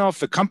leave. I don't know if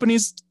the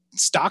company's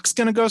stock's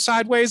going to go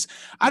sideways.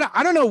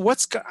 I don't know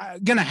what's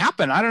going to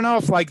happen. I don't know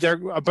if like there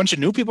a bunch of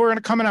new people are going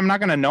to come in. I'm not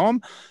going to know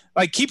them.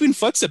 Like, keeping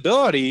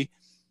flexibility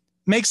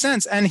makes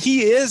sense. And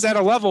he is at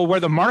a level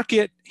where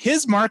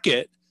his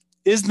market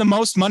is the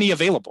most money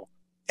available.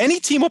 Any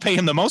team will pay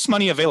him the most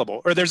money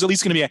available, or there's at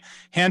least going to be a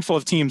handful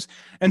of teams.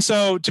 And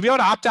so to be able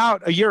to opt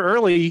out a year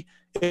early,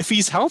 if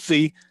he's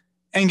healthy,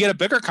 and get a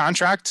bigger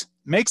contract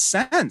makes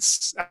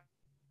sense.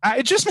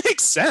 It just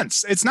makes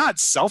sense. It's not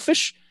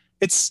selfish.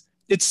 It's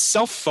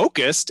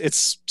self-focused.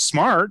 It's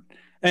smart.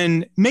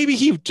 And maybe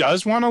he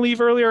does want to leave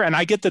earlier. And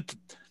I get that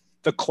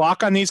the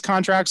clock on these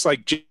contracts,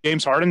 like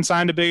James Harden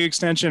signed a big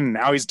extension, and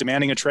now he's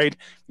demanding a trade.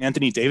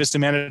 Anthony Davis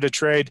demanded a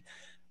trade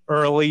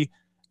early.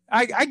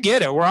 I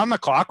get it. We're on the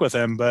clock with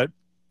him, but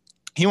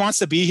he wants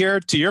to be here.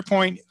 To your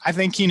point, I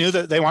think he knew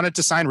that they wanted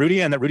to sign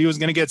Rudy and that Rudy was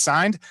going to get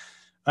signed.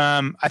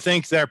 I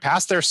think they're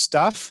past their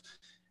stuff,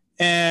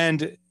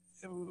 and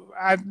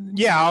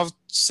I'll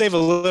save a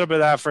little bit of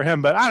that for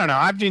him, but I don't know.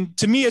 I mean,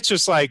 to me, it's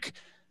just like,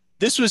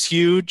 this was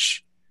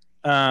huge.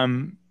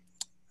 And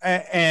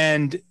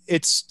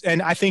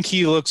I think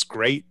he looks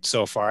great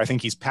so far. I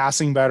think he's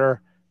passing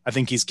better. I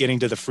think he's getting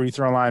to the free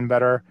throw line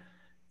better.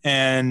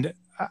 And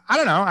I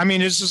don't know. I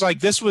mean, it's just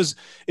like,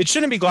 it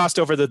shouldn't be glossed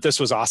over that this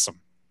was awesome.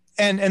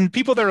 And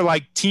people that are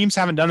like, teams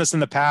haven't done this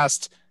in the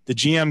past. The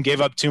GM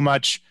gave up too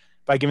much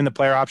by giving the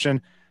player option.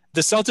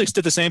 The Celtics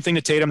did the same thing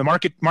to Tatum.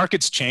 The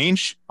markets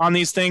change on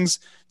these things.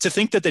 To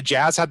think that the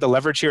Jazz had the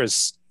leverage here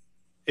is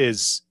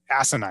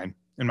asinine,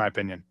 in my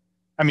opinion.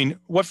 I mean,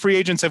 what free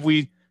agents have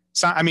we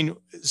signed? I mean,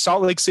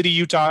 Salt Lake City,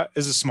 Utah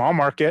is a small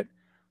market.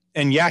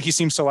 And yeah, he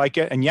seems to like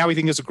it. And yeah, we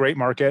think it's a great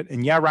market.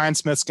 And yeah, Ryan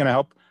Smith's going to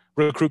help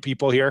recruit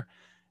people here,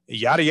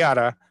 yada,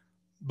 yada.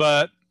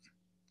 But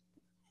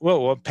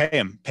we'll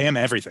pay him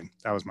everything.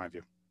 That was my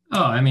view.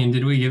 Oh, I mean,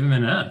 did we give him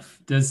enough?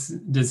 Does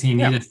he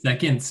need a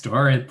second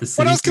store at the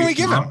city? What else can we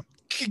give him?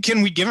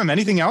 Can we give him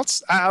anything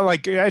else?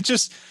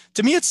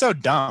 To me, it's so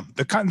dumb.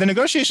 The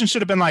negotiation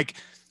should have been like,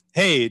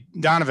 hey,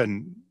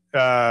 Donovan,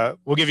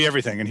 we'll give you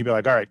everything. And he'd be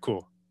like, all right,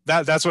 cool.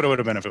 That's what it would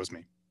have been if it was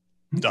me.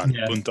 Done.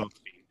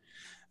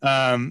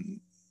 Yeah.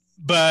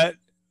 But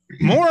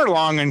more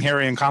long and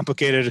hairy and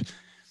complicated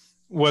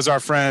was our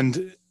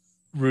friend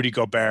Rudy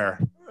Gobert.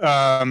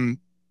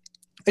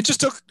 It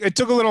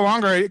took a little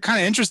longer.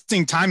 Kind of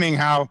interesting timing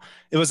how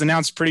it was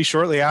announced pretty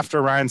shortly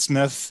after Ryan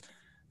Smith,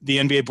 the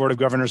NBA Board of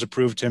Governors,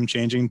 approved him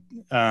changing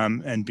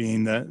and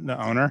being the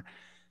owner.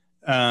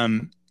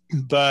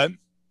 But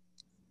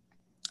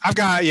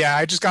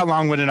I just got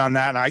long-winded on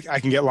that, and I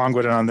can get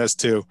long-winded on this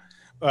too.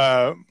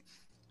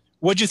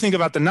 What'd you think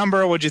about the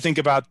number? What'd you think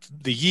about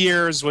the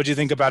years? What'd you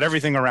think about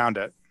everything around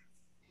it?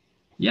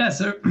 Yeah,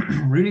 so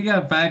Rudy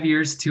got 5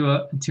 years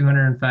to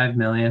 $205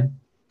 million.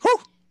 Whew.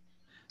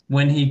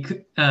 When he,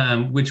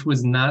 which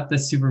was not the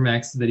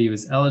supermax that he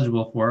was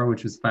eligible for,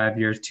 which was 5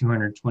 years,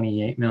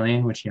 $228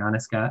 million, which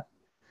Giannis got.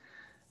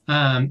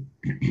 And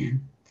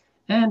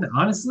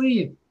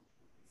honestly,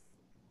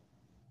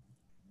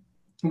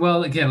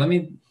 well, again, let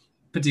me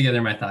put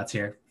together my thoughts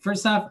here.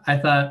 First off, I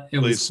thought it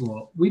was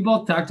cool. We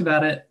both talked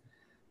about it.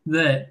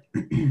 That,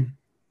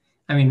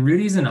 I mean,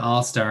 Rudy's an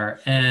all-star,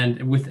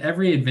 and with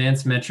every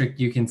advanced metric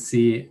you can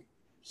see,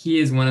 he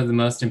is one of the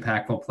most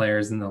impactful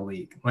players in the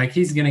league. Like,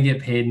 he's going to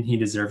get paid, and he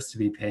deserves to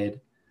be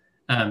paid.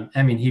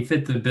 I mean, he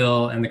fit the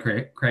bill and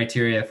the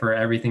criteria for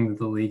everything that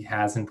the league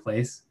has in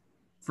place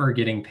for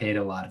getting paid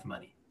a lot of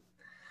money.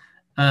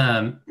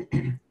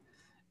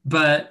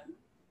 But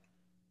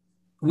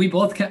we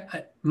both,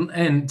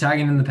 and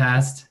talking in the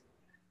past,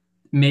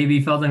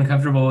 maybe felt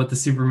uncomfortable with the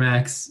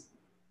Supermax,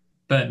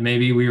 but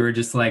maybe we were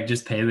just like,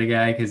 just pay the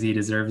guy because he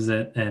deserves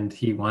it and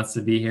he wants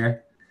to be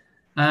here.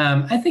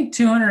 I think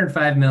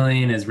 $205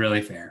 million is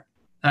really fair.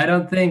 I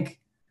don't think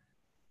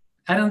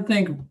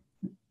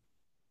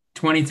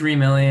 23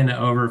 million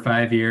over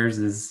 5 years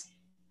is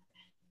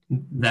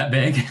that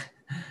big.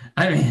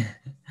 I mean,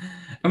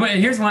 but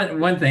here's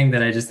one thing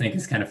that I just think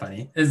is kind of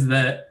funny is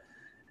that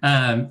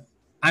I'm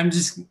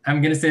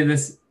going to say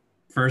this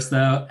first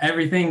though.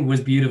 Everything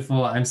was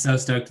beautiful. I'm so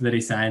stoked that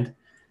he signed.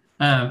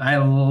 I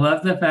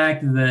love the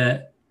fact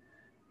that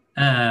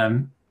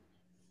in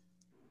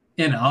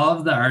all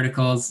of the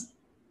articles,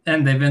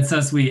 and they've been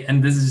so sweet,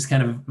 and this is just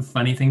kind of a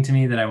funny thing to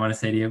me that I want to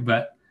say to you,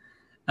 but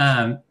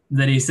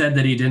that he said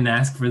that he didn't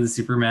ask for the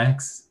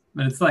Supermax,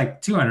 but it's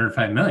like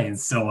 $205 million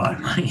is still a lot of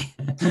money.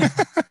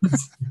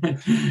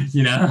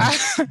 You know?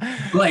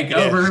 Like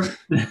over...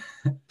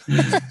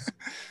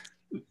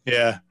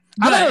 Yeah.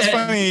 I thought it was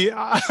funny.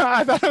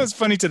 I thought it was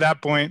funny to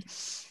that point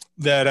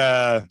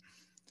that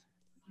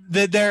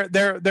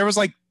there was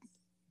like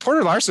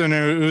Porter Larson,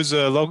 who's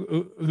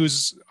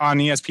on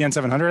ESPN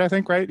 700, I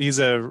think, right? He's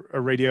a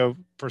radio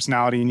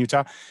personality in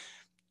Utah.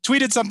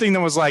 Tweeted something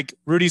that was like,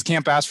 Rudy's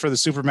camp asked for the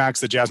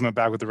Supermax, the Jazz went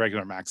back with the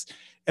regular max.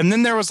 And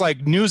then there was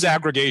like news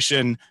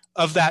aggregation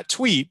of that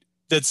tweet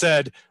that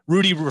said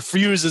Rudy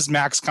refuses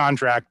max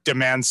contract,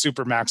 demands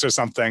Supermax or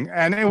something.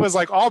 And it was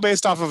like all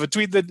based off of a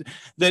tweet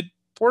that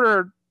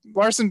Porter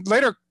Larson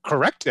later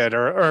corrected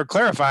or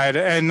clarified.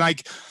 And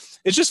like,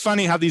 it's just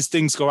funny how these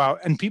things go out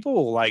and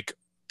people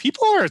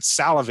are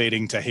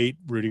salivating to hate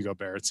Rudy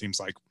Gobert, it seems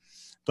like.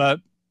 But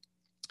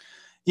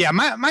yeah,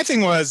 my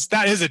thing was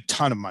that is a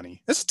ton of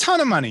money. It's a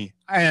ton of money.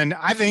 And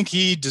I think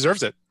he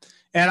deserves it.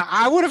 And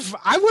I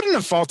wouldn't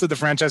have faulted the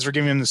franchise for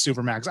giving him the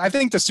Supermax. I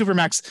think the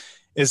Supermax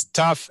is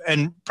tough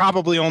and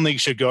probably only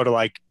should go to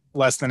like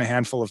less than a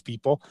handful of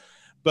people.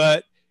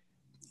 But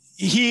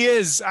he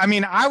is, I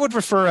mean, I would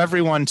refer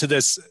everyone to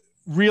this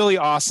really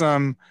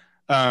awesome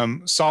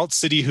Salt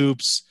City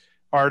Hoops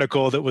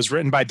article that was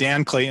written by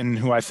Dan Clayton,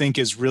 who I think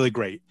is really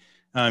great.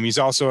 He's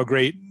also a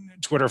great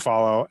Twitter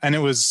follow, and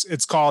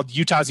it's called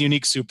Utah's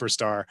Unique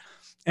Superstar.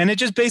 And it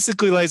just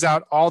basically lays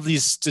out all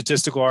these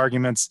statistical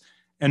arguments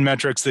and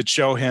metrics that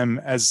show him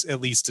as at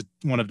least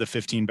one of the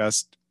 15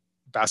 best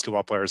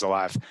basketball players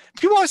alive.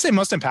 People always say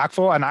most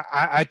impactful, and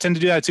I tend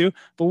to do that too.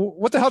 But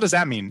what the hell does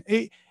that mean?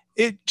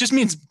 It just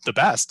means the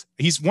best.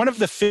 He's one of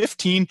the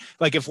 15.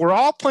 Like, if we're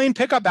all playing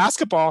pickup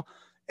basketball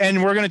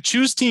and we're going to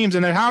choose teams,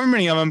 and there are however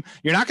many of them,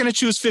 you're not going to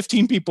choose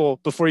 15 people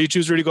before you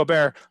choose Rudy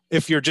Gobert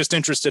if you're just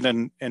interested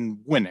in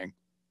winning.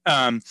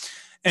 And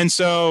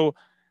so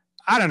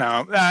I don't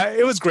know.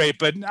 It was great,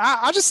 but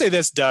I'll just say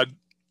this, Doug.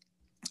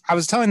 I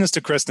was telling this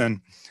to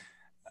Kristen.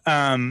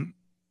 I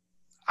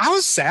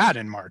was sad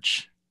in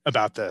March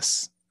about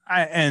this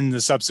and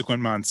the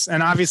subsequent months.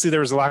 And obviously there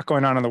was a lot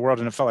going on in the world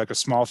and it felt like a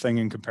small thing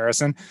in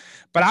comparison.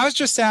 But I was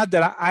just sad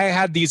that I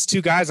had these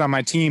two guys on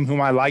my team whom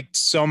I liked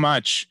so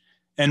much.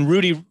 And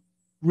Rudy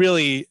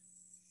really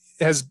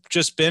has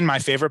just been my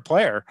favorite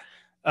player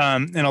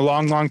in a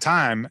long, long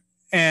time.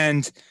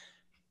 And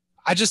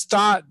I just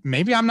thought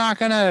maybe I'm not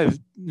gonna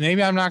be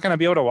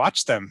able to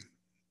watch them,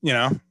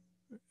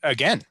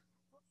 again,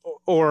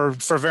 or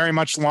for very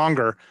much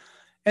longer.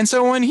 And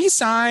so when he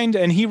signed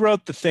and he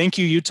wrote the thank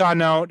you Utah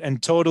note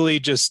and totally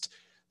just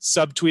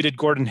subtweeted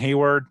Gordon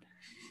Hayward,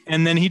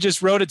 and then he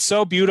just wrote it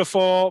so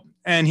beautiful,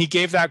 and he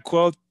gave that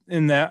quote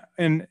in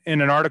an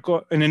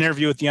article, in an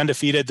interview with The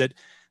Undefeated that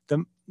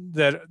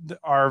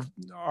our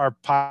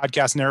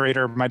podcast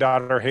narrator, my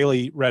daughter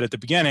Haley, read at the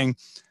beginning.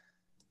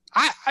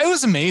 It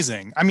was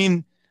amazing. I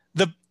mean,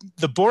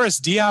 the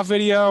Boris Diaw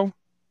video,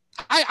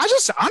 I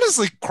just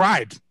honestly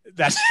cried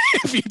that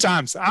a few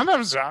times. I'm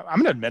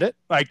gonna admit it.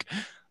 Like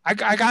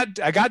I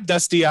got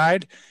dusty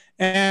eyed,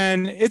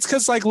 and it's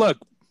because, like, look,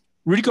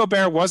 Rudy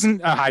Gobert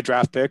wasn't a high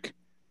draft pick.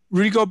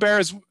 Rudy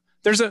Gobert is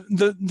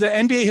the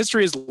NBA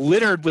history is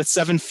littered with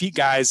 7 feet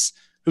guys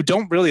who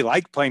don't really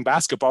like playing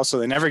basketball, so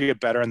they never get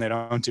better and they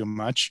don't do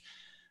much.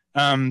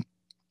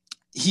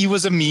 He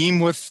was a meme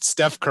with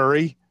Steph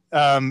Curry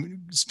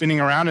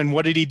spinning around, and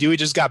what did he do? He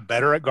just got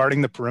better at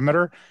guarding the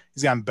perimeter.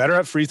 He's gotten better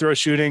at free throw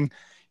shooting.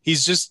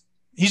 He's just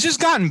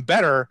gotten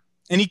better,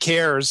 and he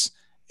cares,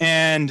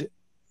 and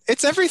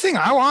it's everything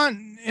I want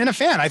in a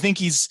fan. I think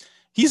he's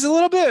a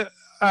little bit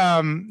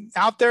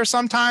out there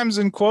sometimes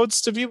in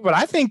quotes to people, but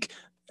I think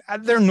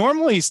they're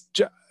normally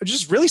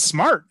just really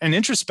smart and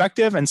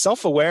introspective and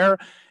self-aware,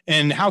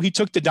 and how he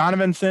took the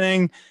Donovan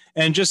thing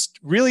and just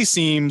really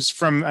seems,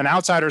 from an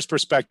outsider's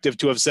perspective,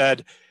 to have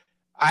said,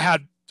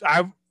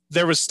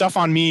 there was stuff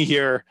on me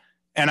here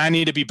and I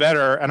need to be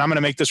better, and I'm going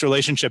to make this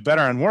relationship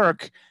better and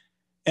work.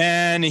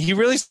 And he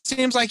really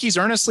seems like he's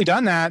earnestly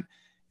done that.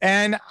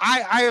 And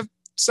I have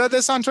said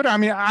this on Twitter. I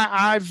mean,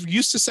 I've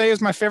used to say he's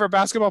my favorite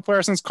basketball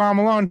player since Karl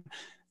Malone.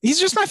 He's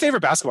just my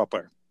favorite basketball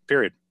player,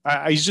 period.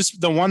 He's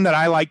just the one that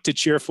I like to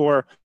cheer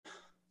for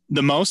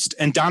the most.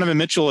 And Donovan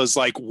Mitchell is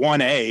like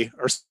 1A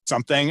or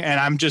something. And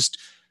I'm just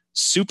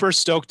super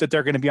stoked that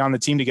they're going to be on the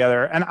team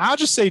together. And I'll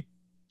just say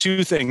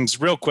 2 things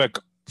real quick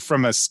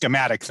from a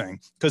schematic thing,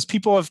 because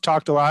people have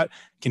talked a lot.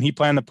 Can he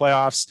play in the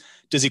playoffs?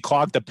 Does he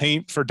clog the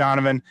paint for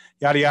Donovan?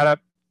 Yada, yada.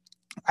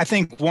 I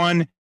think,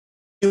 one,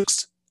 he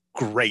looks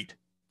great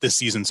this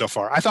season so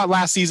far. I thought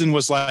last season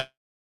was like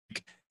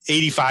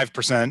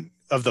 85%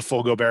 of the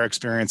full Gobert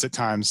experience at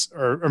times,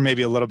 or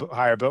maybe a little bit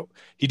higher, but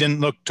he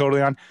didn't look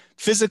totally on.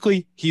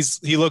 Physically,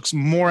 he looks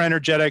more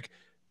energetic,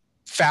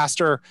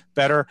 faster,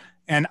 better.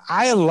 And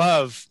I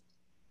love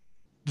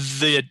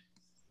the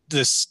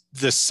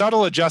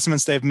subtle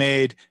adjustments they've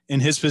made in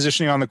his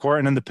positioning on the court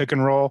and in the pick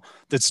and roll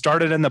that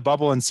started in the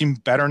bubble and seem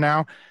better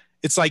now.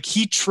 It's like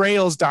he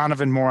trails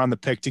Donovan more on the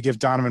pick to give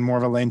Donovan more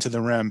of a lane to the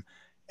rim.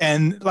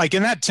 And like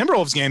in that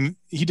Timberwolves game,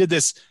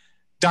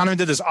 Donovan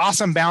did this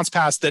awesome bounce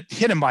pass that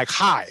hit him like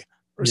high,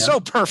 or so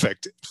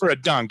perfect for a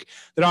dunk,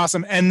 that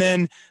awesome. And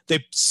then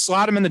they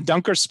slot him in the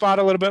dunker spot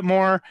a little bit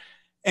more.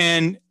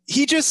 And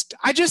I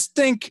just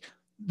think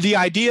the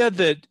idea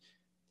that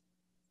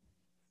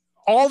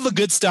all the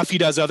good stuff he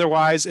does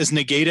otherwise is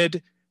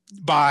negated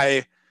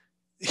by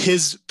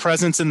his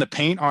presence in the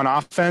paint on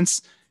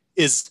offense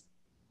is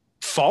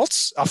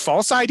a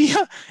false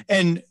idea,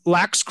 and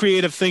lacks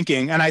creative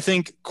thinking. And I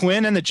think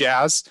Quinn and the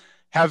Jazz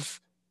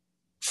have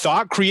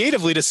thought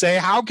creatively to say,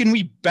 how can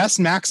we best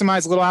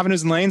maximize little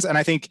avenues and lanes? And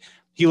I think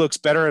he looks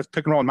better at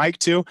pick and roll and Mike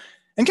too.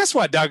 And guess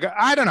what, Doug?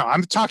 I don't know.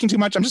 I'm talking too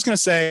much. I'm just going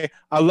to say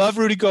I love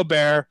Rudy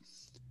Gobert.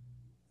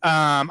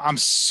 I'm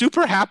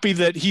super happy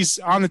that he's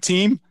on the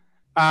team.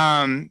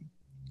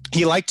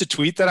 He liked a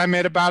tweet that I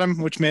made about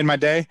him, which made my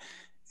day.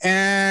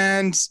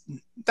 And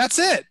that's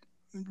it.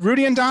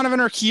 Rudy and Donovan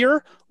are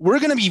here. We're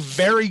going to be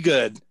very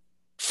good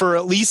for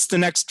at least the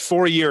next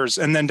 4 years.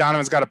 And then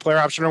Donovan's got a player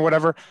option or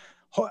whatever.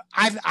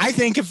 I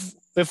think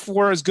if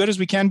we're as good as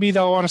we can be,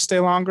 they'll want to stay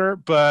longer.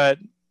 But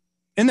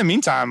in the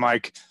meantime,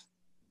 like,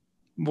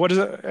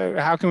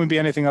 how can we be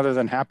anything other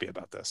than happy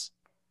about this?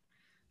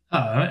 Oh,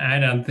 I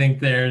don't think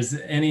there's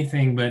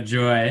anything but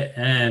joy.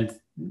 And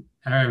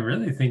I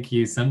really think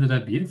you summed it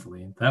up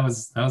beautifully. That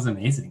was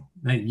amazing.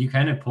 You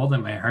kind of pulled at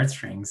my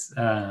heartstrings.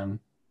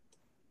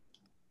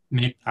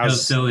 Made me feel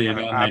silly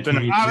about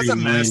my I was a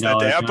mess that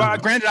day.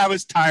 contract. Granted, I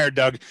was tired,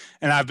 Doug,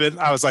 and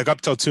I was like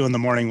up till 2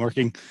 a.m.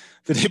 working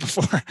the day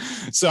before,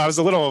 so I was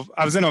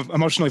in an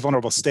emotionally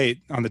vulnerable state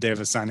on the day of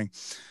his signing.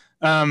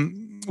 Well,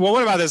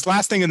 what about this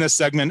last thing in this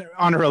segment?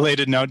 On a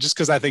related note, just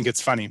because I think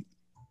it's funny.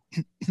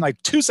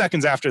 Like 2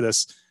 seconds after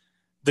this,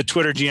 the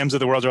Twitter GMs of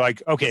the world are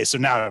like, okay, so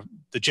now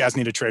the Jazz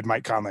need to trade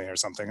Mike Conley or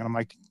something. And I'm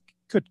like,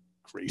 good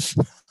grief.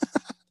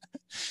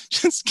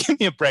 Just give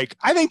me a break.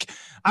 I think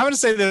I'm going to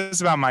say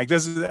this about Mike. I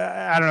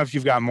don't know if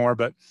you've got more,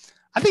 but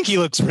I think he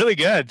looks really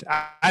good.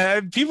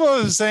 People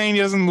are saying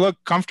he doesn't look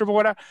comfortable.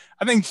 Whatever.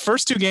 I think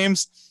first 2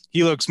 games,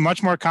 he looks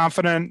much more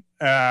confident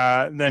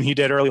than he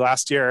did early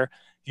last year.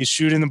 He's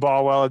shooting the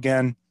ball well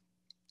again,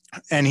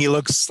 and he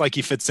looks like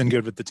he fits in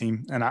good with the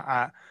team. And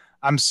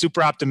I'm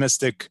super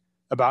optimistic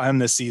about him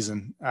this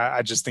season.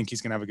 I just think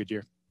he's going to have a good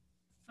year.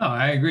 Oh,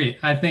 I agree.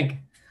 I think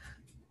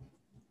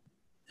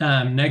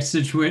next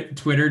to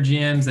Twitter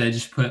GMs, I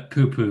just put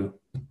poo-poo,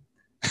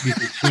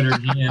 because Twitter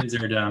GMs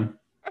are dumb.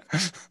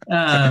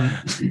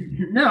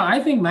 No,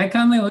 I think Mike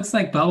Conley looks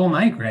like Bubble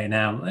Mike right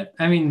now.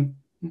 I mean,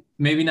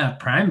 maybe not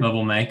prime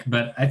Bubble Mike,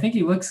 but I think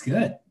he looks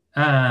good.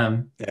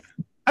 Yeah.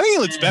 I think he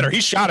looks better.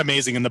 He shot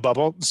amazing in the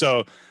bubble.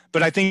 So,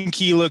 but I think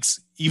he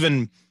looks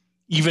even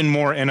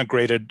more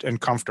integrated and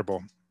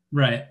comfortable.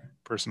 Right.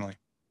 Personally.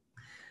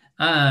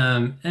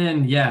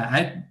 And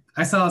yeah,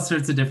 I saw all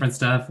sorts of different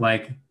stuff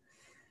like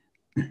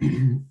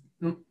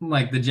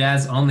like the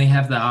Jazz only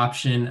have the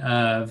option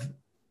of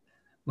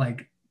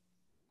like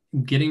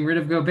getting rid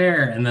of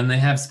Gobert, and then they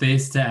have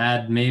space to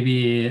add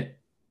maybe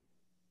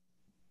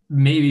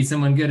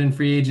someone good in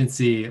free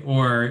agency,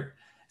 or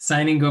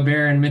signing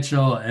Gobert and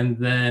Mitchell, and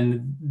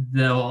then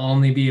they'll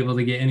only be able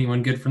to get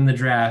anyone good from the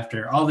draft,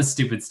 or all this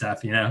stupid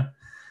stuff, you know?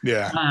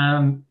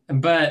 Yeah.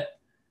 But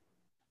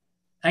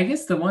I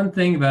guess the one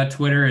thing about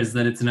Twitter is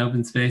that it's an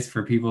open space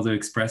for people to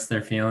express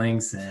their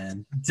feelings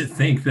and to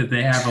think that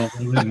they have a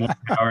little bit more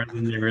power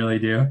than they really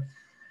do.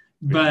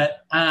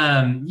 But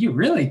you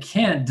really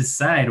can't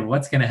decide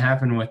what's going to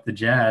happen with the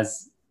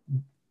Jazz.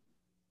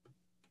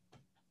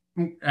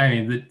 I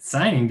mean, the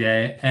signing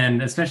day,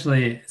 and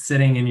especially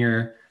sitting in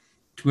your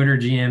Twitter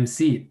GM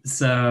seat.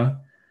 So,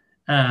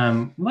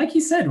 like you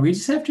said, we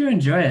just have to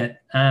enjoy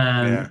it.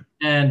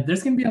 And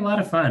there's going to be a lot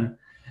of fun.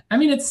 I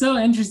mean, it's so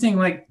interesting.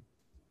 Like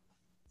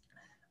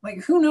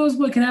who knows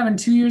what could happen?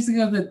 2 years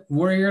ago, the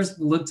Warriors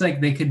looked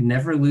like they could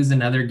never lose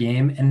another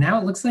game, and now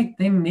it looks like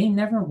they may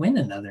never win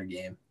another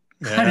game.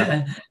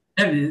 Yeah.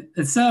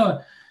 So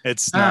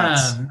it's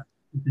nuts.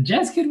 The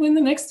Jazz could win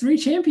the next 3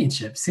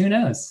 championships. Who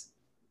knows?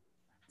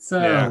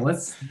 So yeah.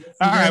 let's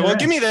all right. Well,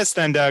 give me this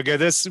then, Doug.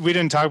 This, we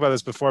didn't talk about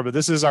this before, but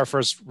this is our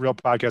first real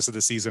podcast of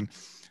the season.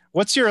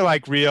 What's your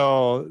like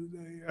real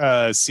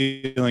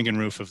ceiling and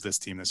roof of this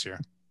team this year?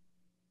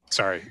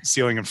 Sorry,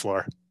 ceiling and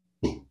floor.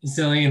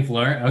 Ceiling and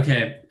floor.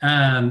 Okay.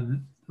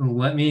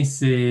 Let me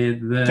see.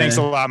 Thanks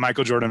a lot,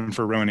 Michael Jordan,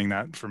 for ruining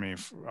that for me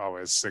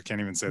always. I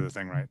can't even say the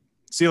thing right.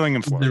 Ceiling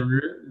and floor.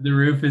 The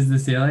roof is the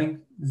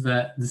ceiling. Is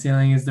that the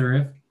ceiling is the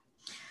roof?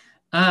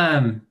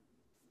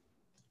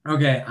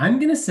 Okay, I'm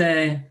gonna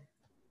say,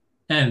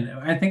 and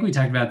I think we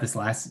talked about this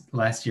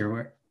last year,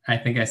 where I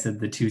think I said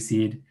the 2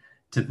 seed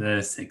to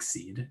the 6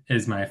 seed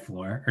is my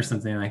floor or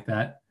something like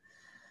that.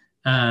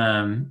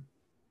 I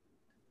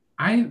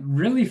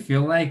really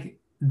feel like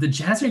the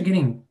Jazz are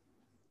getting.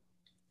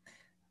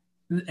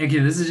 Okay,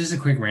 this is just a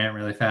quick rant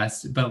really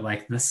fast, but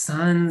like the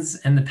Suns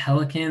and the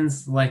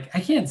Pelicans, like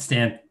I can't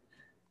stand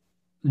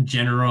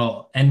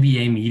general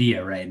NBA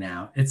media right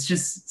now. It's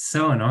just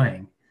so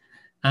annoying.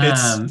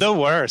 It's the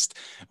worst.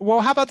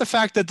 Well, how about the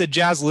fact that the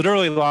Jazz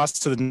literally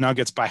lost to the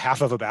Nuggets by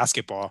half of a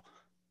basketball,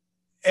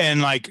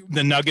 and like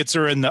the Nuggets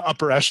are in the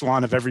upper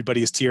echelon of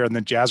everybody's tier, and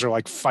the Jazz are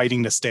like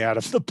fighting to stay out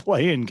of the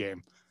play-in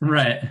game.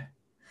 Right.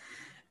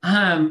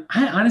 I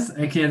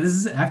honestly, okay, this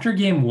is after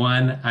game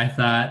 1. I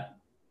thought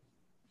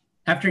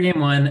after game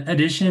 1,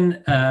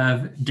 addition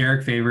of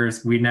Derek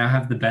Favors, we now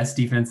have the best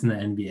defense in the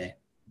NBA.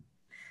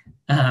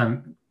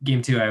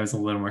 Game 2, I was a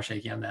little more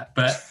shaky on that,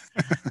 but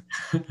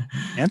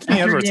Anthony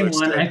Edwards game looks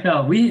 1, good. I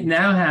felt we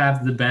now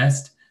have the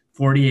best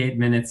 48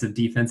 minutes of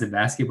defensive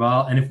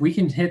basketball, and if we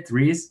can hit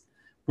threes,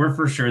 we're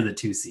for sure the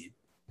 2 seed.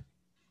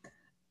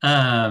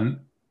 And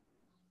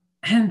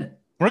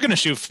we're going to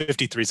shoot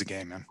 53s a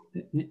game, man.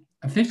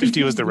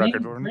 50 was the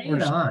record. We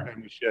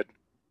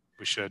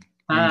should.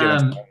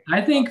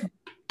 I think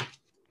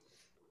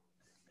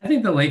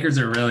the Lakers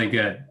are really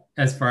good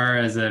as far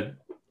as a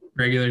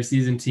regular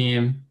season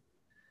team.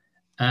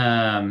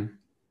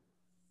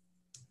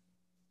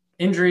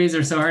 Injuries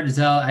are so hard to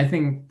tell. I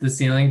think the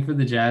ceiling for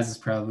the Jazz is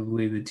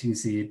probably the 2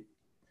 seed,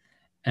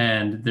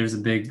 and there's a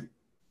big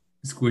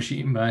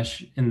squishy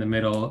mush in the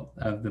middle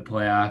of the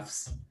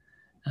playoffs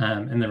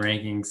in the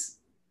rankings,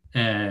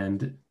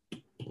 and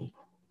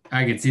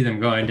I could see them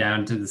going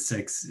down to the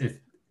 6 if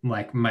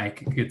like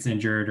Mike gets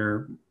injured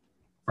or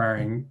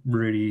firing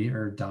Rudy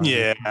or Don.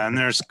 Yeah, and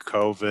there's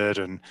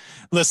COVID. And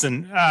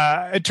listen,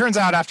 it turns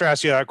out after I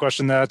asked you that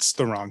question, that's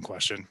the wrong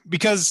question,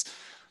 because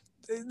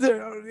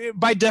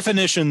by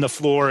definition, the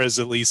floor is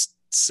at least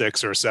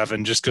 6 or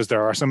 7, just because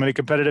there are so many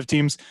competitive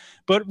teams.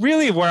 But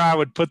really, where I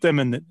would put them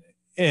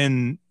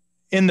in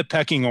the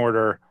pecking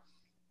order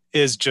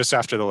is just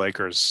after the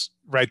Lakers,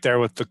 right there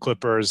with the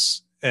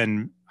Clippers.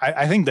 And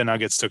I think the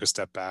Nuggets took a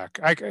step back.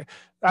 I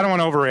don't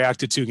want to overreact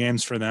to 2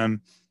 games for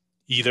them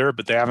either,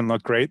 but they haven't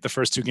looked great the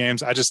first 2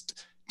 games. I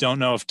just don't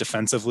know if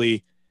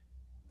defensively,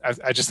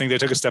 I just think they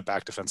took a step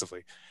back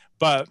defensively,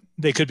 but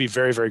they could be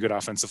very, very good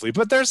offensively.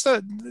 But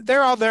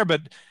they're all there.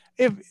 But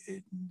if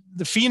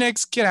the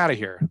Phoenix, get out of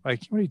here.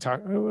 Like, what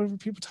are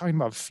people talking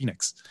about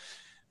Phoenix?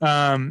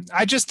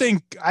 I just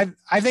think,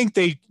 I think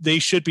they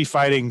should be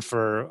fighting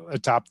for a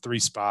top 3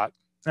 spot.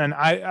 And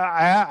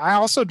I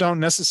also don't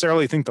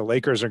necessarily think the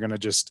Lakers are going to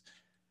just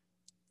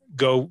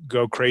go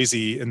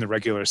crazy in the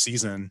regular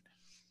season.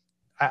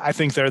 I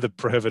think they're the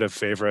prohibitive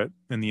favorite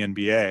in the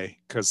NBA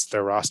because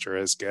their roster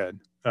is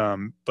good.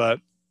 But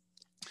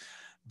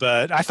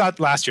I thought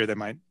last year they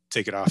might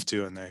take it off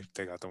too, and they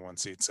got the 1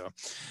 seed. So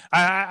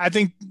I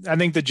think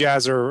the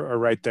Jazz are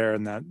right there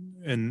in that.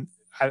 And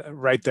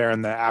right there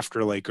in the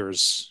after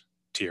Lakers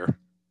tier.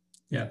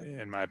 Yeah.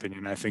 In my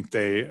opinion, I think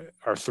they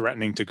are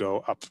threatening to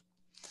go up.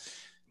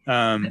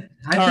 I All think,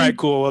 right,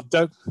 cool. Well,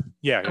 Doug,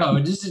 yeah. Oh,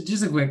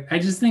 just a quick. I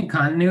just think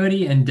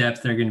continuity and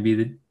depth are going to be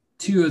the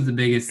two of the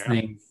biggest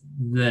things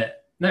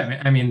that.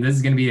 I mean, this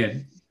is going to be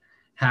a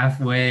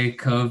halfway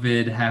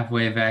COVID,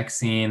 halfway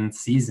vaccine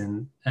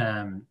season.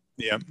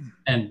 Yeah.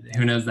 And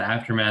who knows the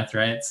aftermath,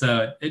 right?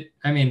 So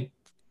I mean,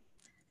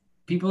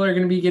 people are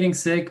going to be getting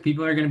sick.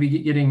 People are going to be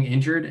getting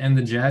injured, and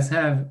the Jazz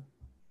have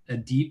a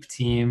deep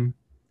team.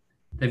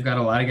 They've got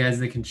a lot of guys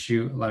that can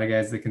shoot, a lot of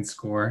guys that can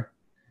score.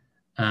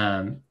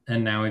 And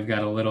now we've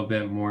got a little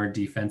bit more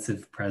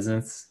defensive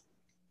presence.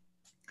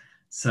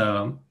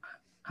 So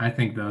I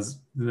think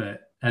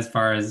as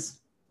far as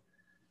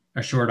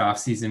a short off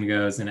season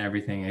goes and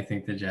everything, I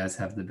think the Jazz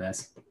have the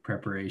best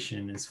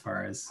preparation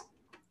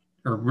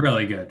or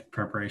really good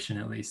preparation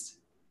at least.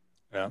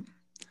 Yeah,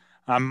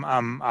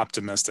 I'm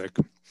optimistic.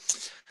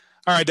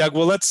 All right, Doug.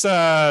 Well,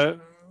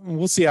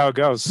 we'll see how it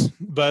goes,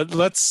 but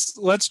let's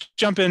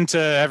jump into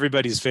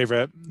everybody's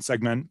favorite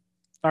segment,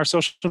 our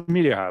social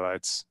media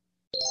highlights.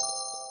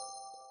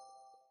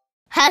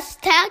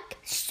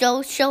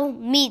 #social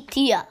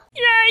media.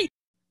 Yay!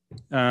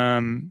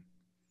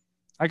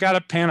 I got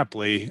a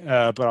panoply,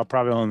 but I'll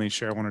probably only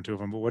share one or two of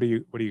them. But what do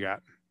you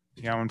got?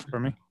 You got one for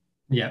me?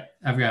 Yeah,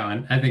 I've got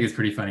one. I think it's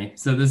pretty funny.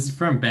 So this is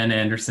from Ben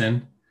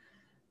Anderson,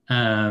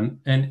 and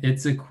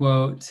it's a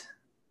quote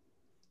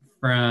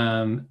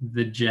from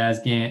the Jazz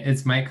game.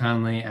 It's Mike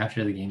Conley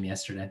after the game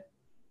yesterday,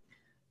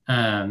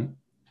 and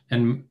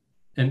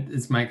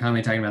it's Mike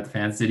Conley talking about the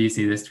fans. Did you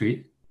see this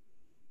tweet?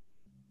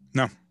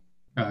 No.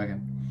 Oh, okay.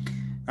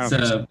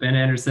 So Ben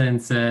Anderson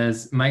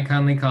says, Mike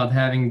Conley called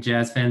having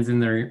Jazz fans in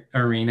the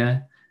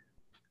arena,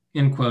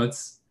 in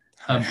quotes,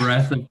 a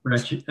breath of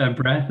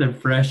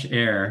fresh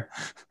air,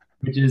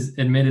 which is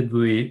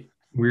admittedly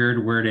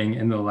weird wording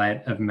in the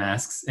light of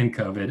masks and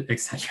COVID,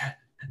 etc.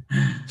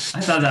 I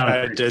thought that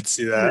was I did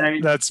see that. I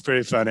mean, that's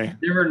pretty funny.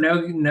 There were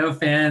no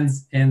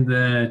fans in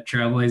the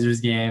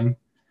Trailblazers game,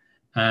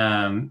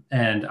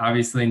 and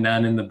obviously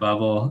none in the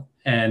bubble.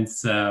 And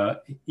so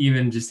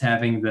even just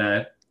having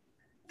the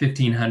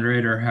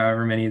 1,500 or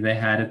however many they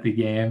had at the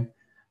game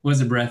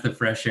was a breath of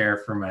fresh air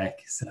for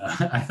Mike. So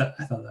I thought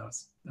that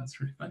was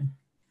pretty funny.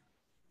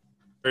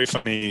 Very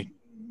funny,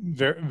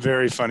 very,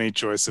 very funny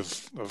choice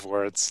of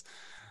words.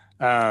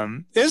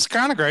 It's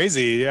kind of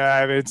crazy.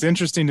 It's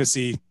interesting to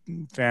see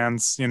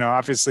fans.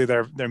 Obviously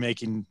they're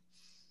making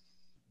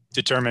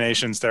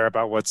determinations there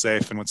about what's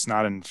safe and what's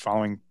not, and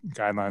following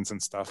guidelines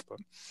and stuff. But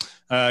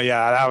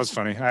yeah, that was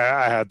funny.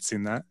 I had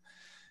seen that.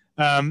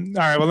 All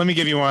right, well, let me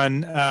give you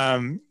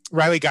one.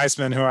 Riley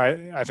Geisman, who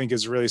I think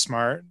is really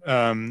smart,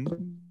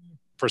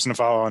 person to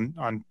follow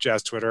on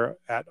Jazz Twitter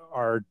at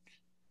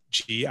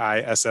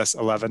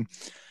RGISS11.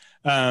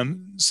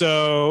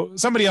 So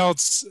somebody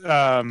else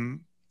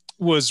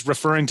was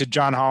referring to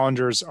John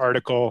Hollinger's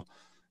article,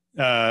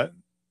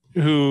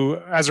 who,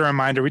 as a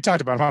reminder, we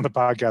talked about him on the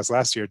podcast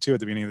last year too, at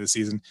the beginning of the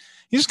season.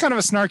 He's just kind of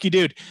a snarky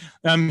dude.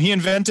 He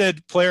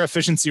invented player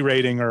efficiency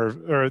rating,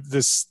 or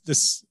this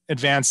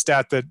advanced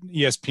stat that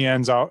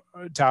ESPN's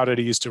touted.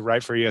 He used to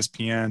write for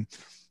ESPN.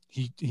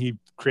 He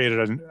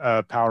created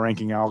a power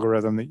ranking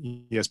algorithm that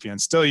ESPN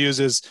still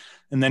uses,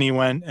 and then he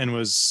went and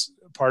was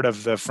part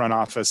of the front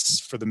office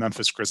for the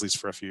Memphis Grizzlies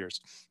for a few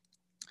years,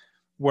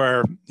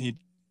 where he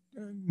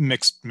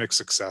mixed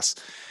success.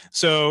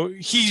 So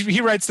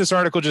he writes this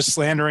article just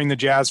slandering the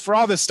Jazz for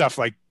all this stuff,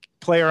 like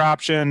player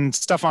option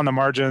stuff on the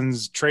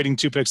margins, trading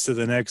 2 picks to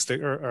the Knicks,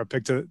 or a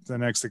pick to the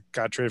Knicks that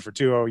got traded for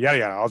 2-0,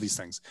 yada, all these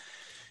things.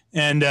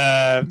 And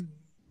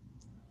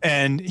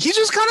he's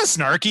just kind of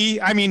snarky.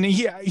 I mean,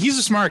 he's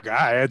a smart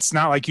guy. It's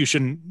not like you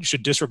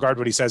should disregard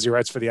what he says. He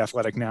writes for The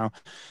Athletic now,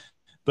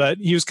 but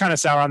he was kind of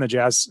sour on the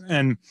Jazz.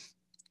 And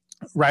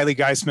Riley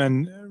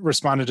Geisman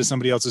responded to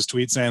somebody else's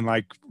tweet saying,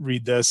 like,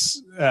 read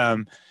this.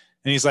 And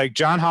he's like,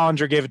 John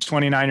Hollinger gave a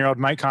 29-year-old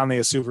Mike Conley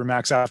a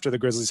supermax after the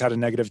Grizzlies had a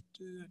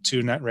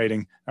 -2 net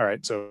rating. All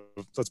right, so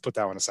let's put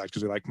that one aside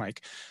because we like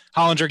Mike.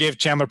 Hollinger gave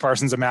Chandler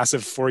Parsons a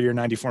massive 4-year,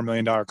 $94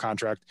 million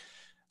contract.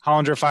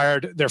 Hollinger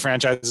fired their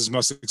franchise's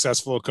most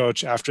successful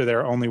coach after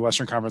their only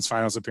Western Conference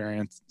Finals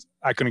appearance.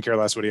 I couldn't care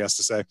less what he has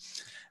to say.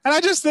 And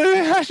I just thought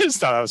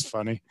that was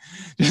funny.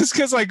 Just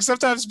because, like,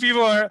 sometimes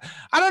people are,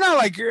 I don't know,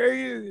 like,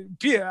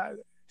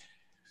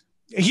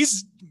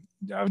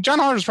 John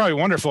Hollinger's probably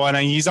wonderful, and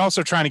he's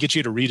also trying to get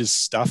you to read his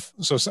stuff.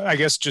 So I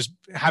guess just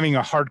having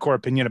a hardcore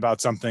opinion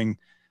about something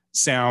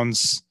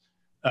sounds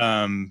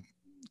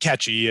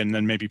catchy, and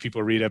then maybe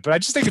people read it. But I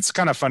just think it's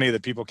kind of funny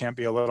that people can't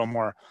be a little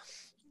more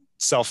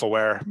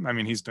self-aware. I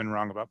mean, he's been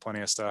wrong about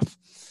plenty of stuff.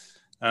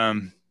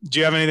 Do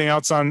you have anything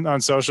else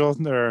on social?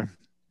 Or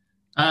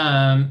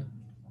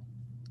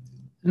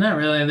not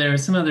really. There were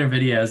some other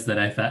videos that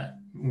I thought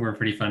were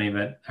pretty funny,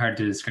 but hard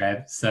to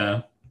describe.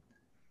 So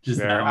just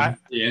that one.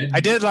 I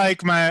did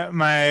like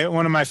my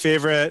one of my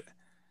favorite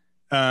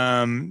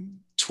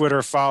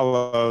Twitter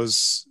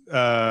follows,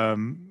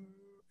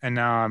 and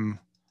now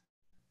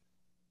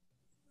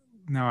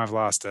I've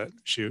lost it.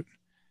 Shoot.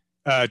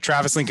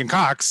 Travis Lincoln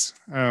Cox,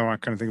 oh, I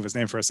couldn't think of his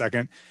name for a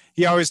second.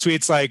 He always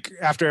tweets like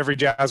after every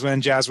Jazz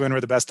win, we're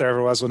the best there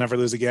ever was. We'll never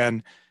lose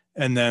again.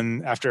 And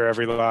then after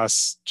every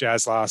loss,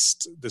 Jazz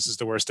lost. This is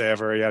the worst day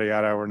ever. Yada,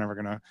 yada. We're never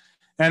going to.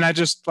 And I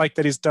just like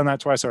that he's done that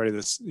twice already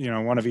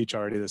one of each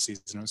already this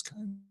season. It was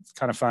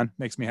kind of fun.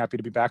 Makes me happy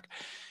to be back.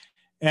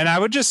 And I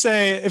would just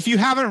say, if you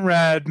haven't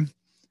read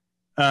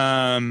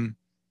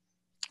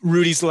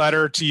Rudy's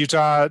letter to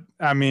Utah,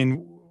 I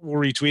mean,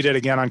 we'll retweet it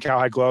again on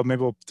Cowhide Globe.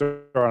 Maybe we'll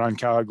throw it on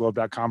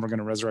cowhideglobe.com. We're going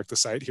to resurrect the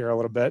site here a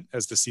little bit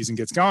as the season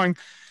gets going.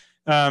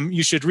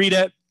 You should read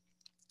it.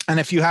 And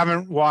if you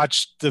haven't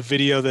watched the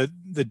video that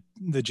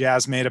the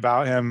Jazz made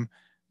about him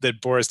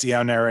that Boris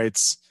Diaw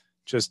narrates,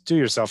 just do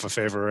yourself a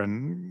favor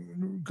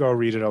and go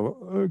read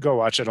it. Go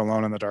watch it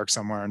alone in the dark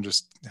somewhere and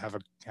just have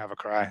a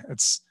cry.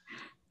 It's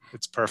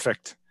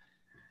perfect.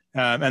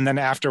 And then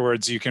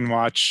afterwards, you can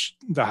watch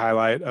the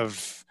highlight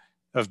of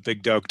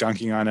Big Doke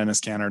dunking on Enes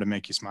Kanter to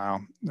make you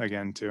smile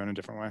again too in a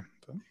different way.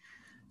 But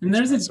and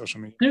there's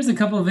a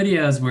couple of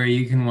videos where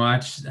you can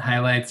watch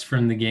highlights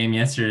from the game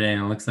yesterday,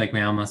 and it looks like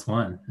we almost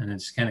won, and it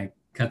just kind of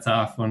cuts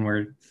off when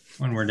we're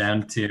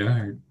down 2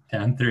 or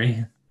down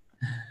 3.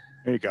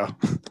 There you go.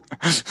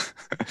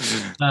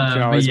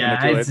 But yeah,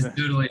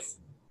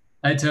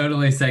 I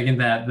totally second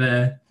that.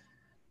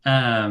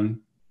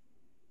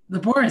 The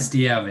Boris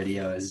Diaw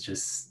video is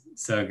just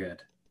so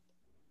good.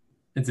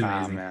 It's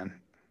amazing. Oh, man.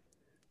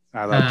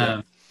 I loved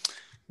it.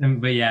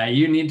 But yeah,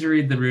 you need to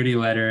read the Rudy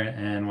letter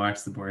and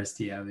watch the Boris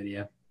Diaw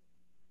video.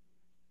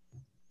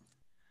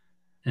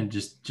 And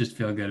just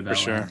feel good about it.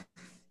 For sure. Life.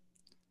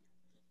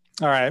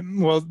 All right.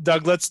 Well,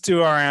 Doug, let's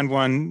do our and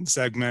one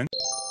segment.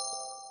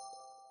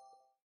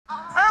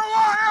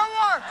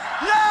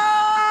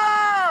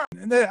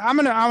 I'm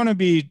gonna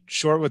be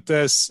short with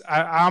this.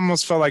 I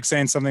almost felt like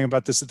saying something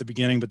about this at the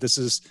beginning, but this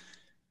is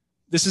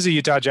a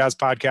Utah Jazz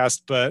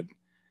podcast. But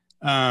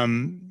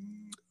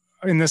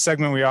in this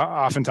segment, we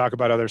often talk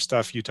about other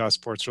stuff Utah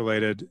sports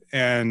related,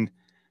 and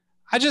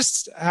I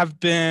just have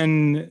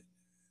been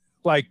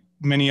like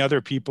many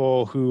other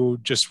people who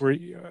just were.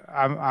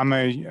 I'm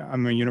a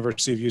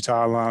University of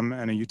Utah alum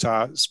and a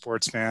Utah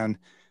sports fan,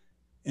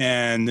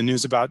 and the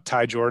news about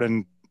Ty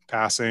Jordan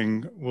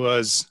passing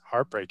was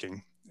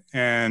heartbreaking.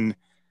 And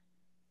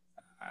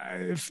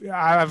I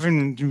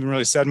haven't even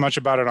really said much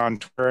about it on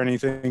Twitter or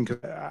anything because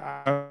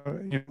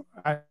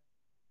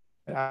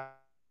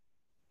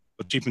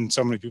cheap and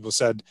so many people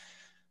said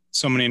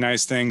so many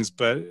nice things,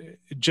 but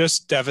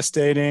just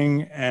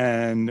devastating,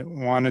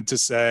 and wanted to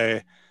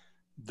say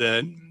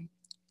that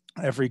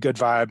every good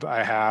vibe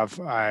I have,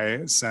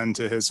 I send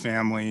to his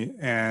family,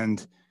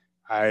 and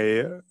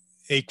I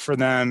ache for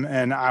them.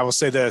 And I will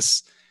say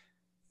this,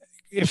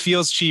 it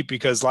feels cheap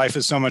because life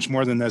is so much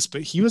more than this,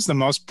 but he was the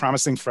most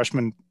promising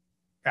freshman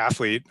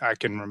athlete I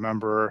can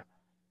remember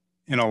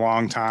in a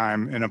long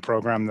time in a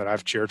program that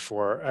I've cheered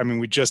for. I mean,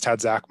 we just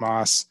had Zach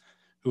Moss,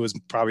 who was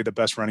probably the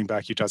best running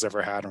back Utah's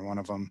ever had, or one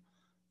of them.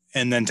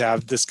 And then to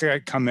have this guy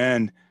come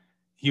in,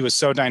 he was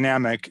so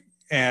dynamic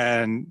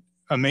and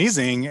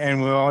amazing.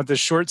 And we all had this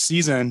short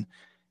season,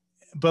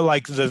 but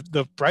like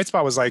the bright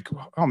spot was like,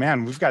 oh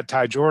man, we've got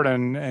Ty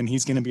Jordan and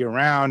he's going to be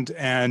around.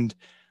 And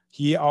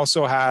he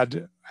also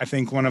had, I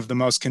think, one of the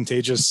most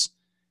contagious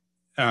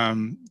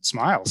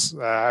smiles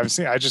I've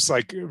seen. I just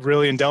like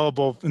really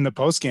indelible in the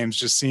post games,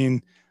 just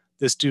seeing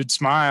this dude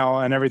smile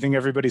and everything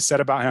everybody said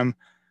about him.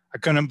 I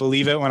couldn't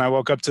believe it when I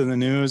woke up to the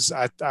news.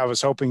 I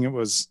was hoping it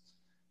was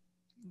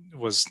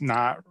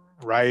not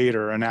right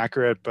or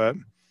inaccurate, but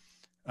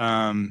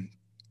my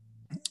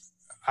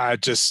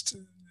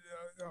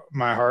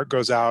heart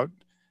goes out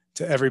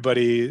to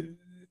everybody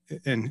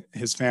in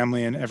his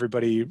family and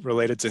everybody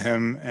related to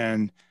him.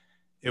 And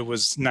it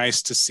was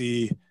nice to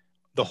see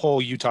the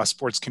whole Utah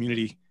sports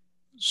community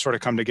sort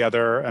of come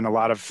together, and a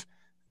lot of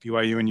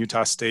BYU and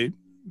Utah State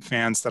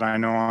fans that I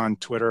know on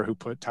Twitter who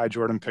put Ty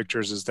Jordan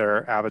pictures as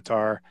their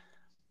avatar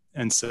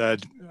and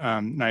said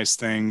nice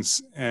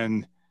things.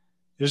 And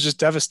it was just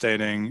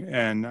devastating.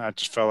 And I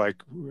just felt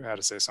like we had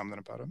to say something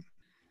about it.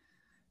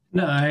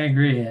 No, I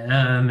agree.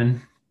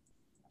 When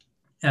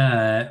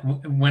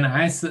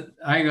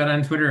I got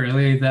on Twitter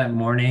early that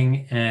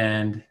morning,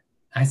 and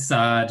I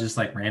saw just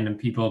like random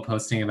people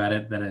posting about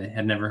it that I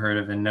had never heard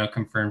of and no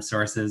confirmed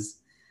sources.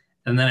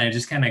 And then I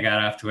just kind of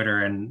got off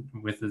Twitter and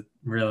with a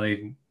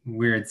really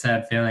weird,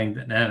 sad feeling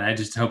that, man, I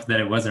just hoped that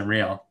it wasn't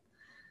real.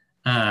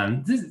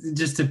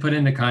 Just to put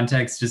into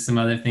context, just some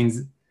other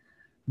things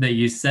that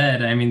you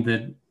said. I mean,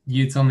 the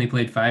Utes only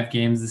played 5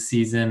 games this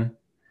season,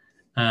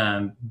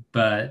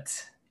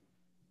 but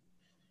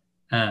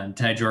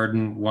Ty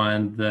Jordan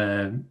won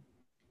the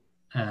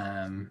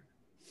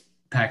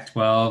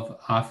Pac-12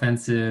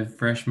 Offensive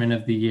Freshman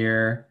of the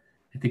Year.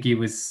 I think he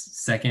was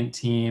second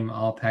team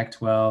All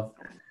Pac-12.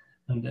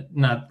 And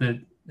not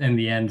that in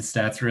the end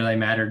stats really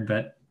mattered,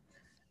 but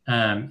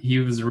he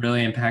was a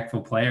really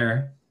impactful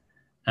player.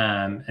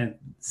 And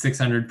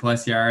 600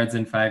 plus yards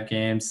in 5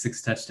 games,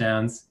 6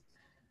 touchdowns.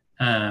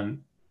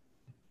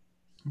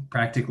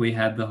 Practically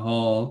had the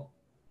whole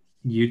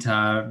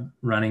Utah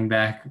running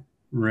back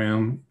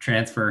room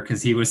transfer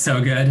because he was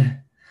so good.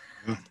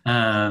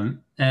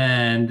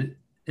 And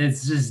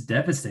it's just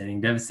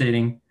devastating that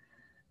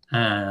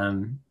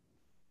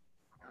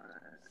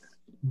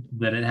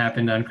it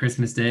happened on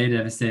Christmas Day,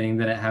 devastating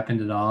that it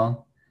happened at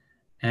all.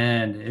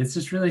 And it's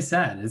just really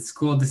sad. It's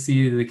cool to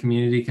see the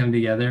community come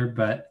together,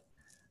 but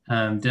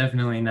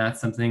definitely not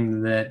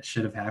something that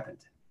should have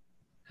happened.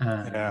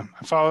 Yeah,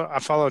 I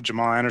follow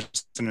Jamal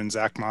Anderson and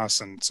Zach Moss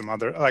and some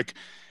other, like,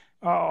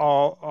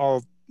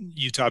 all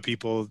Utah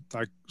people,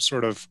 like,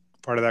 sort of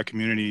part of that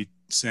community,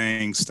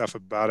 saying stuff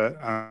about it.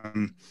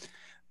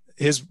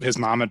 His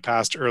mom had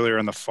passed earlier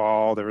in the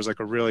fall. There was like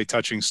a really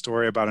touching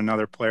story about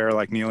another player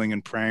like kneeling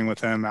and praying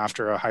with him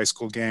after a high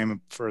school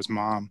game for his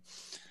mom.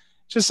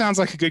 Just sounds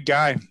like a good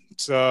guy.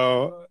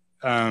 So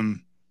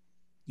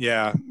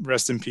yeah,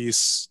 rest in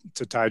peace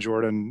to Ty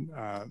Jordan,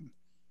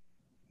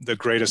 the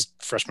greatest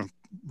freshman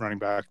running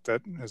back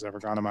that has ever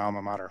gone to my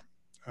alma mater.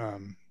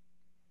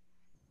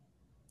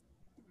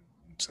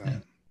 Yeah.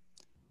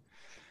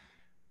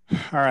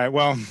 All right,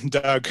 well,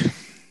 Doug,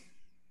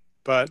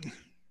 but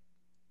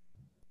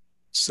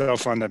so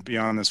fun to be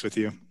on this with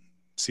you.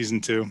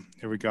 Season 2,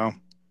 here we go.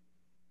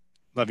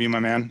 Love you, my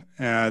man.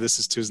 This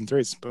is 2s and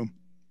 3s. Boom.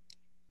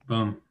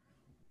 Boom.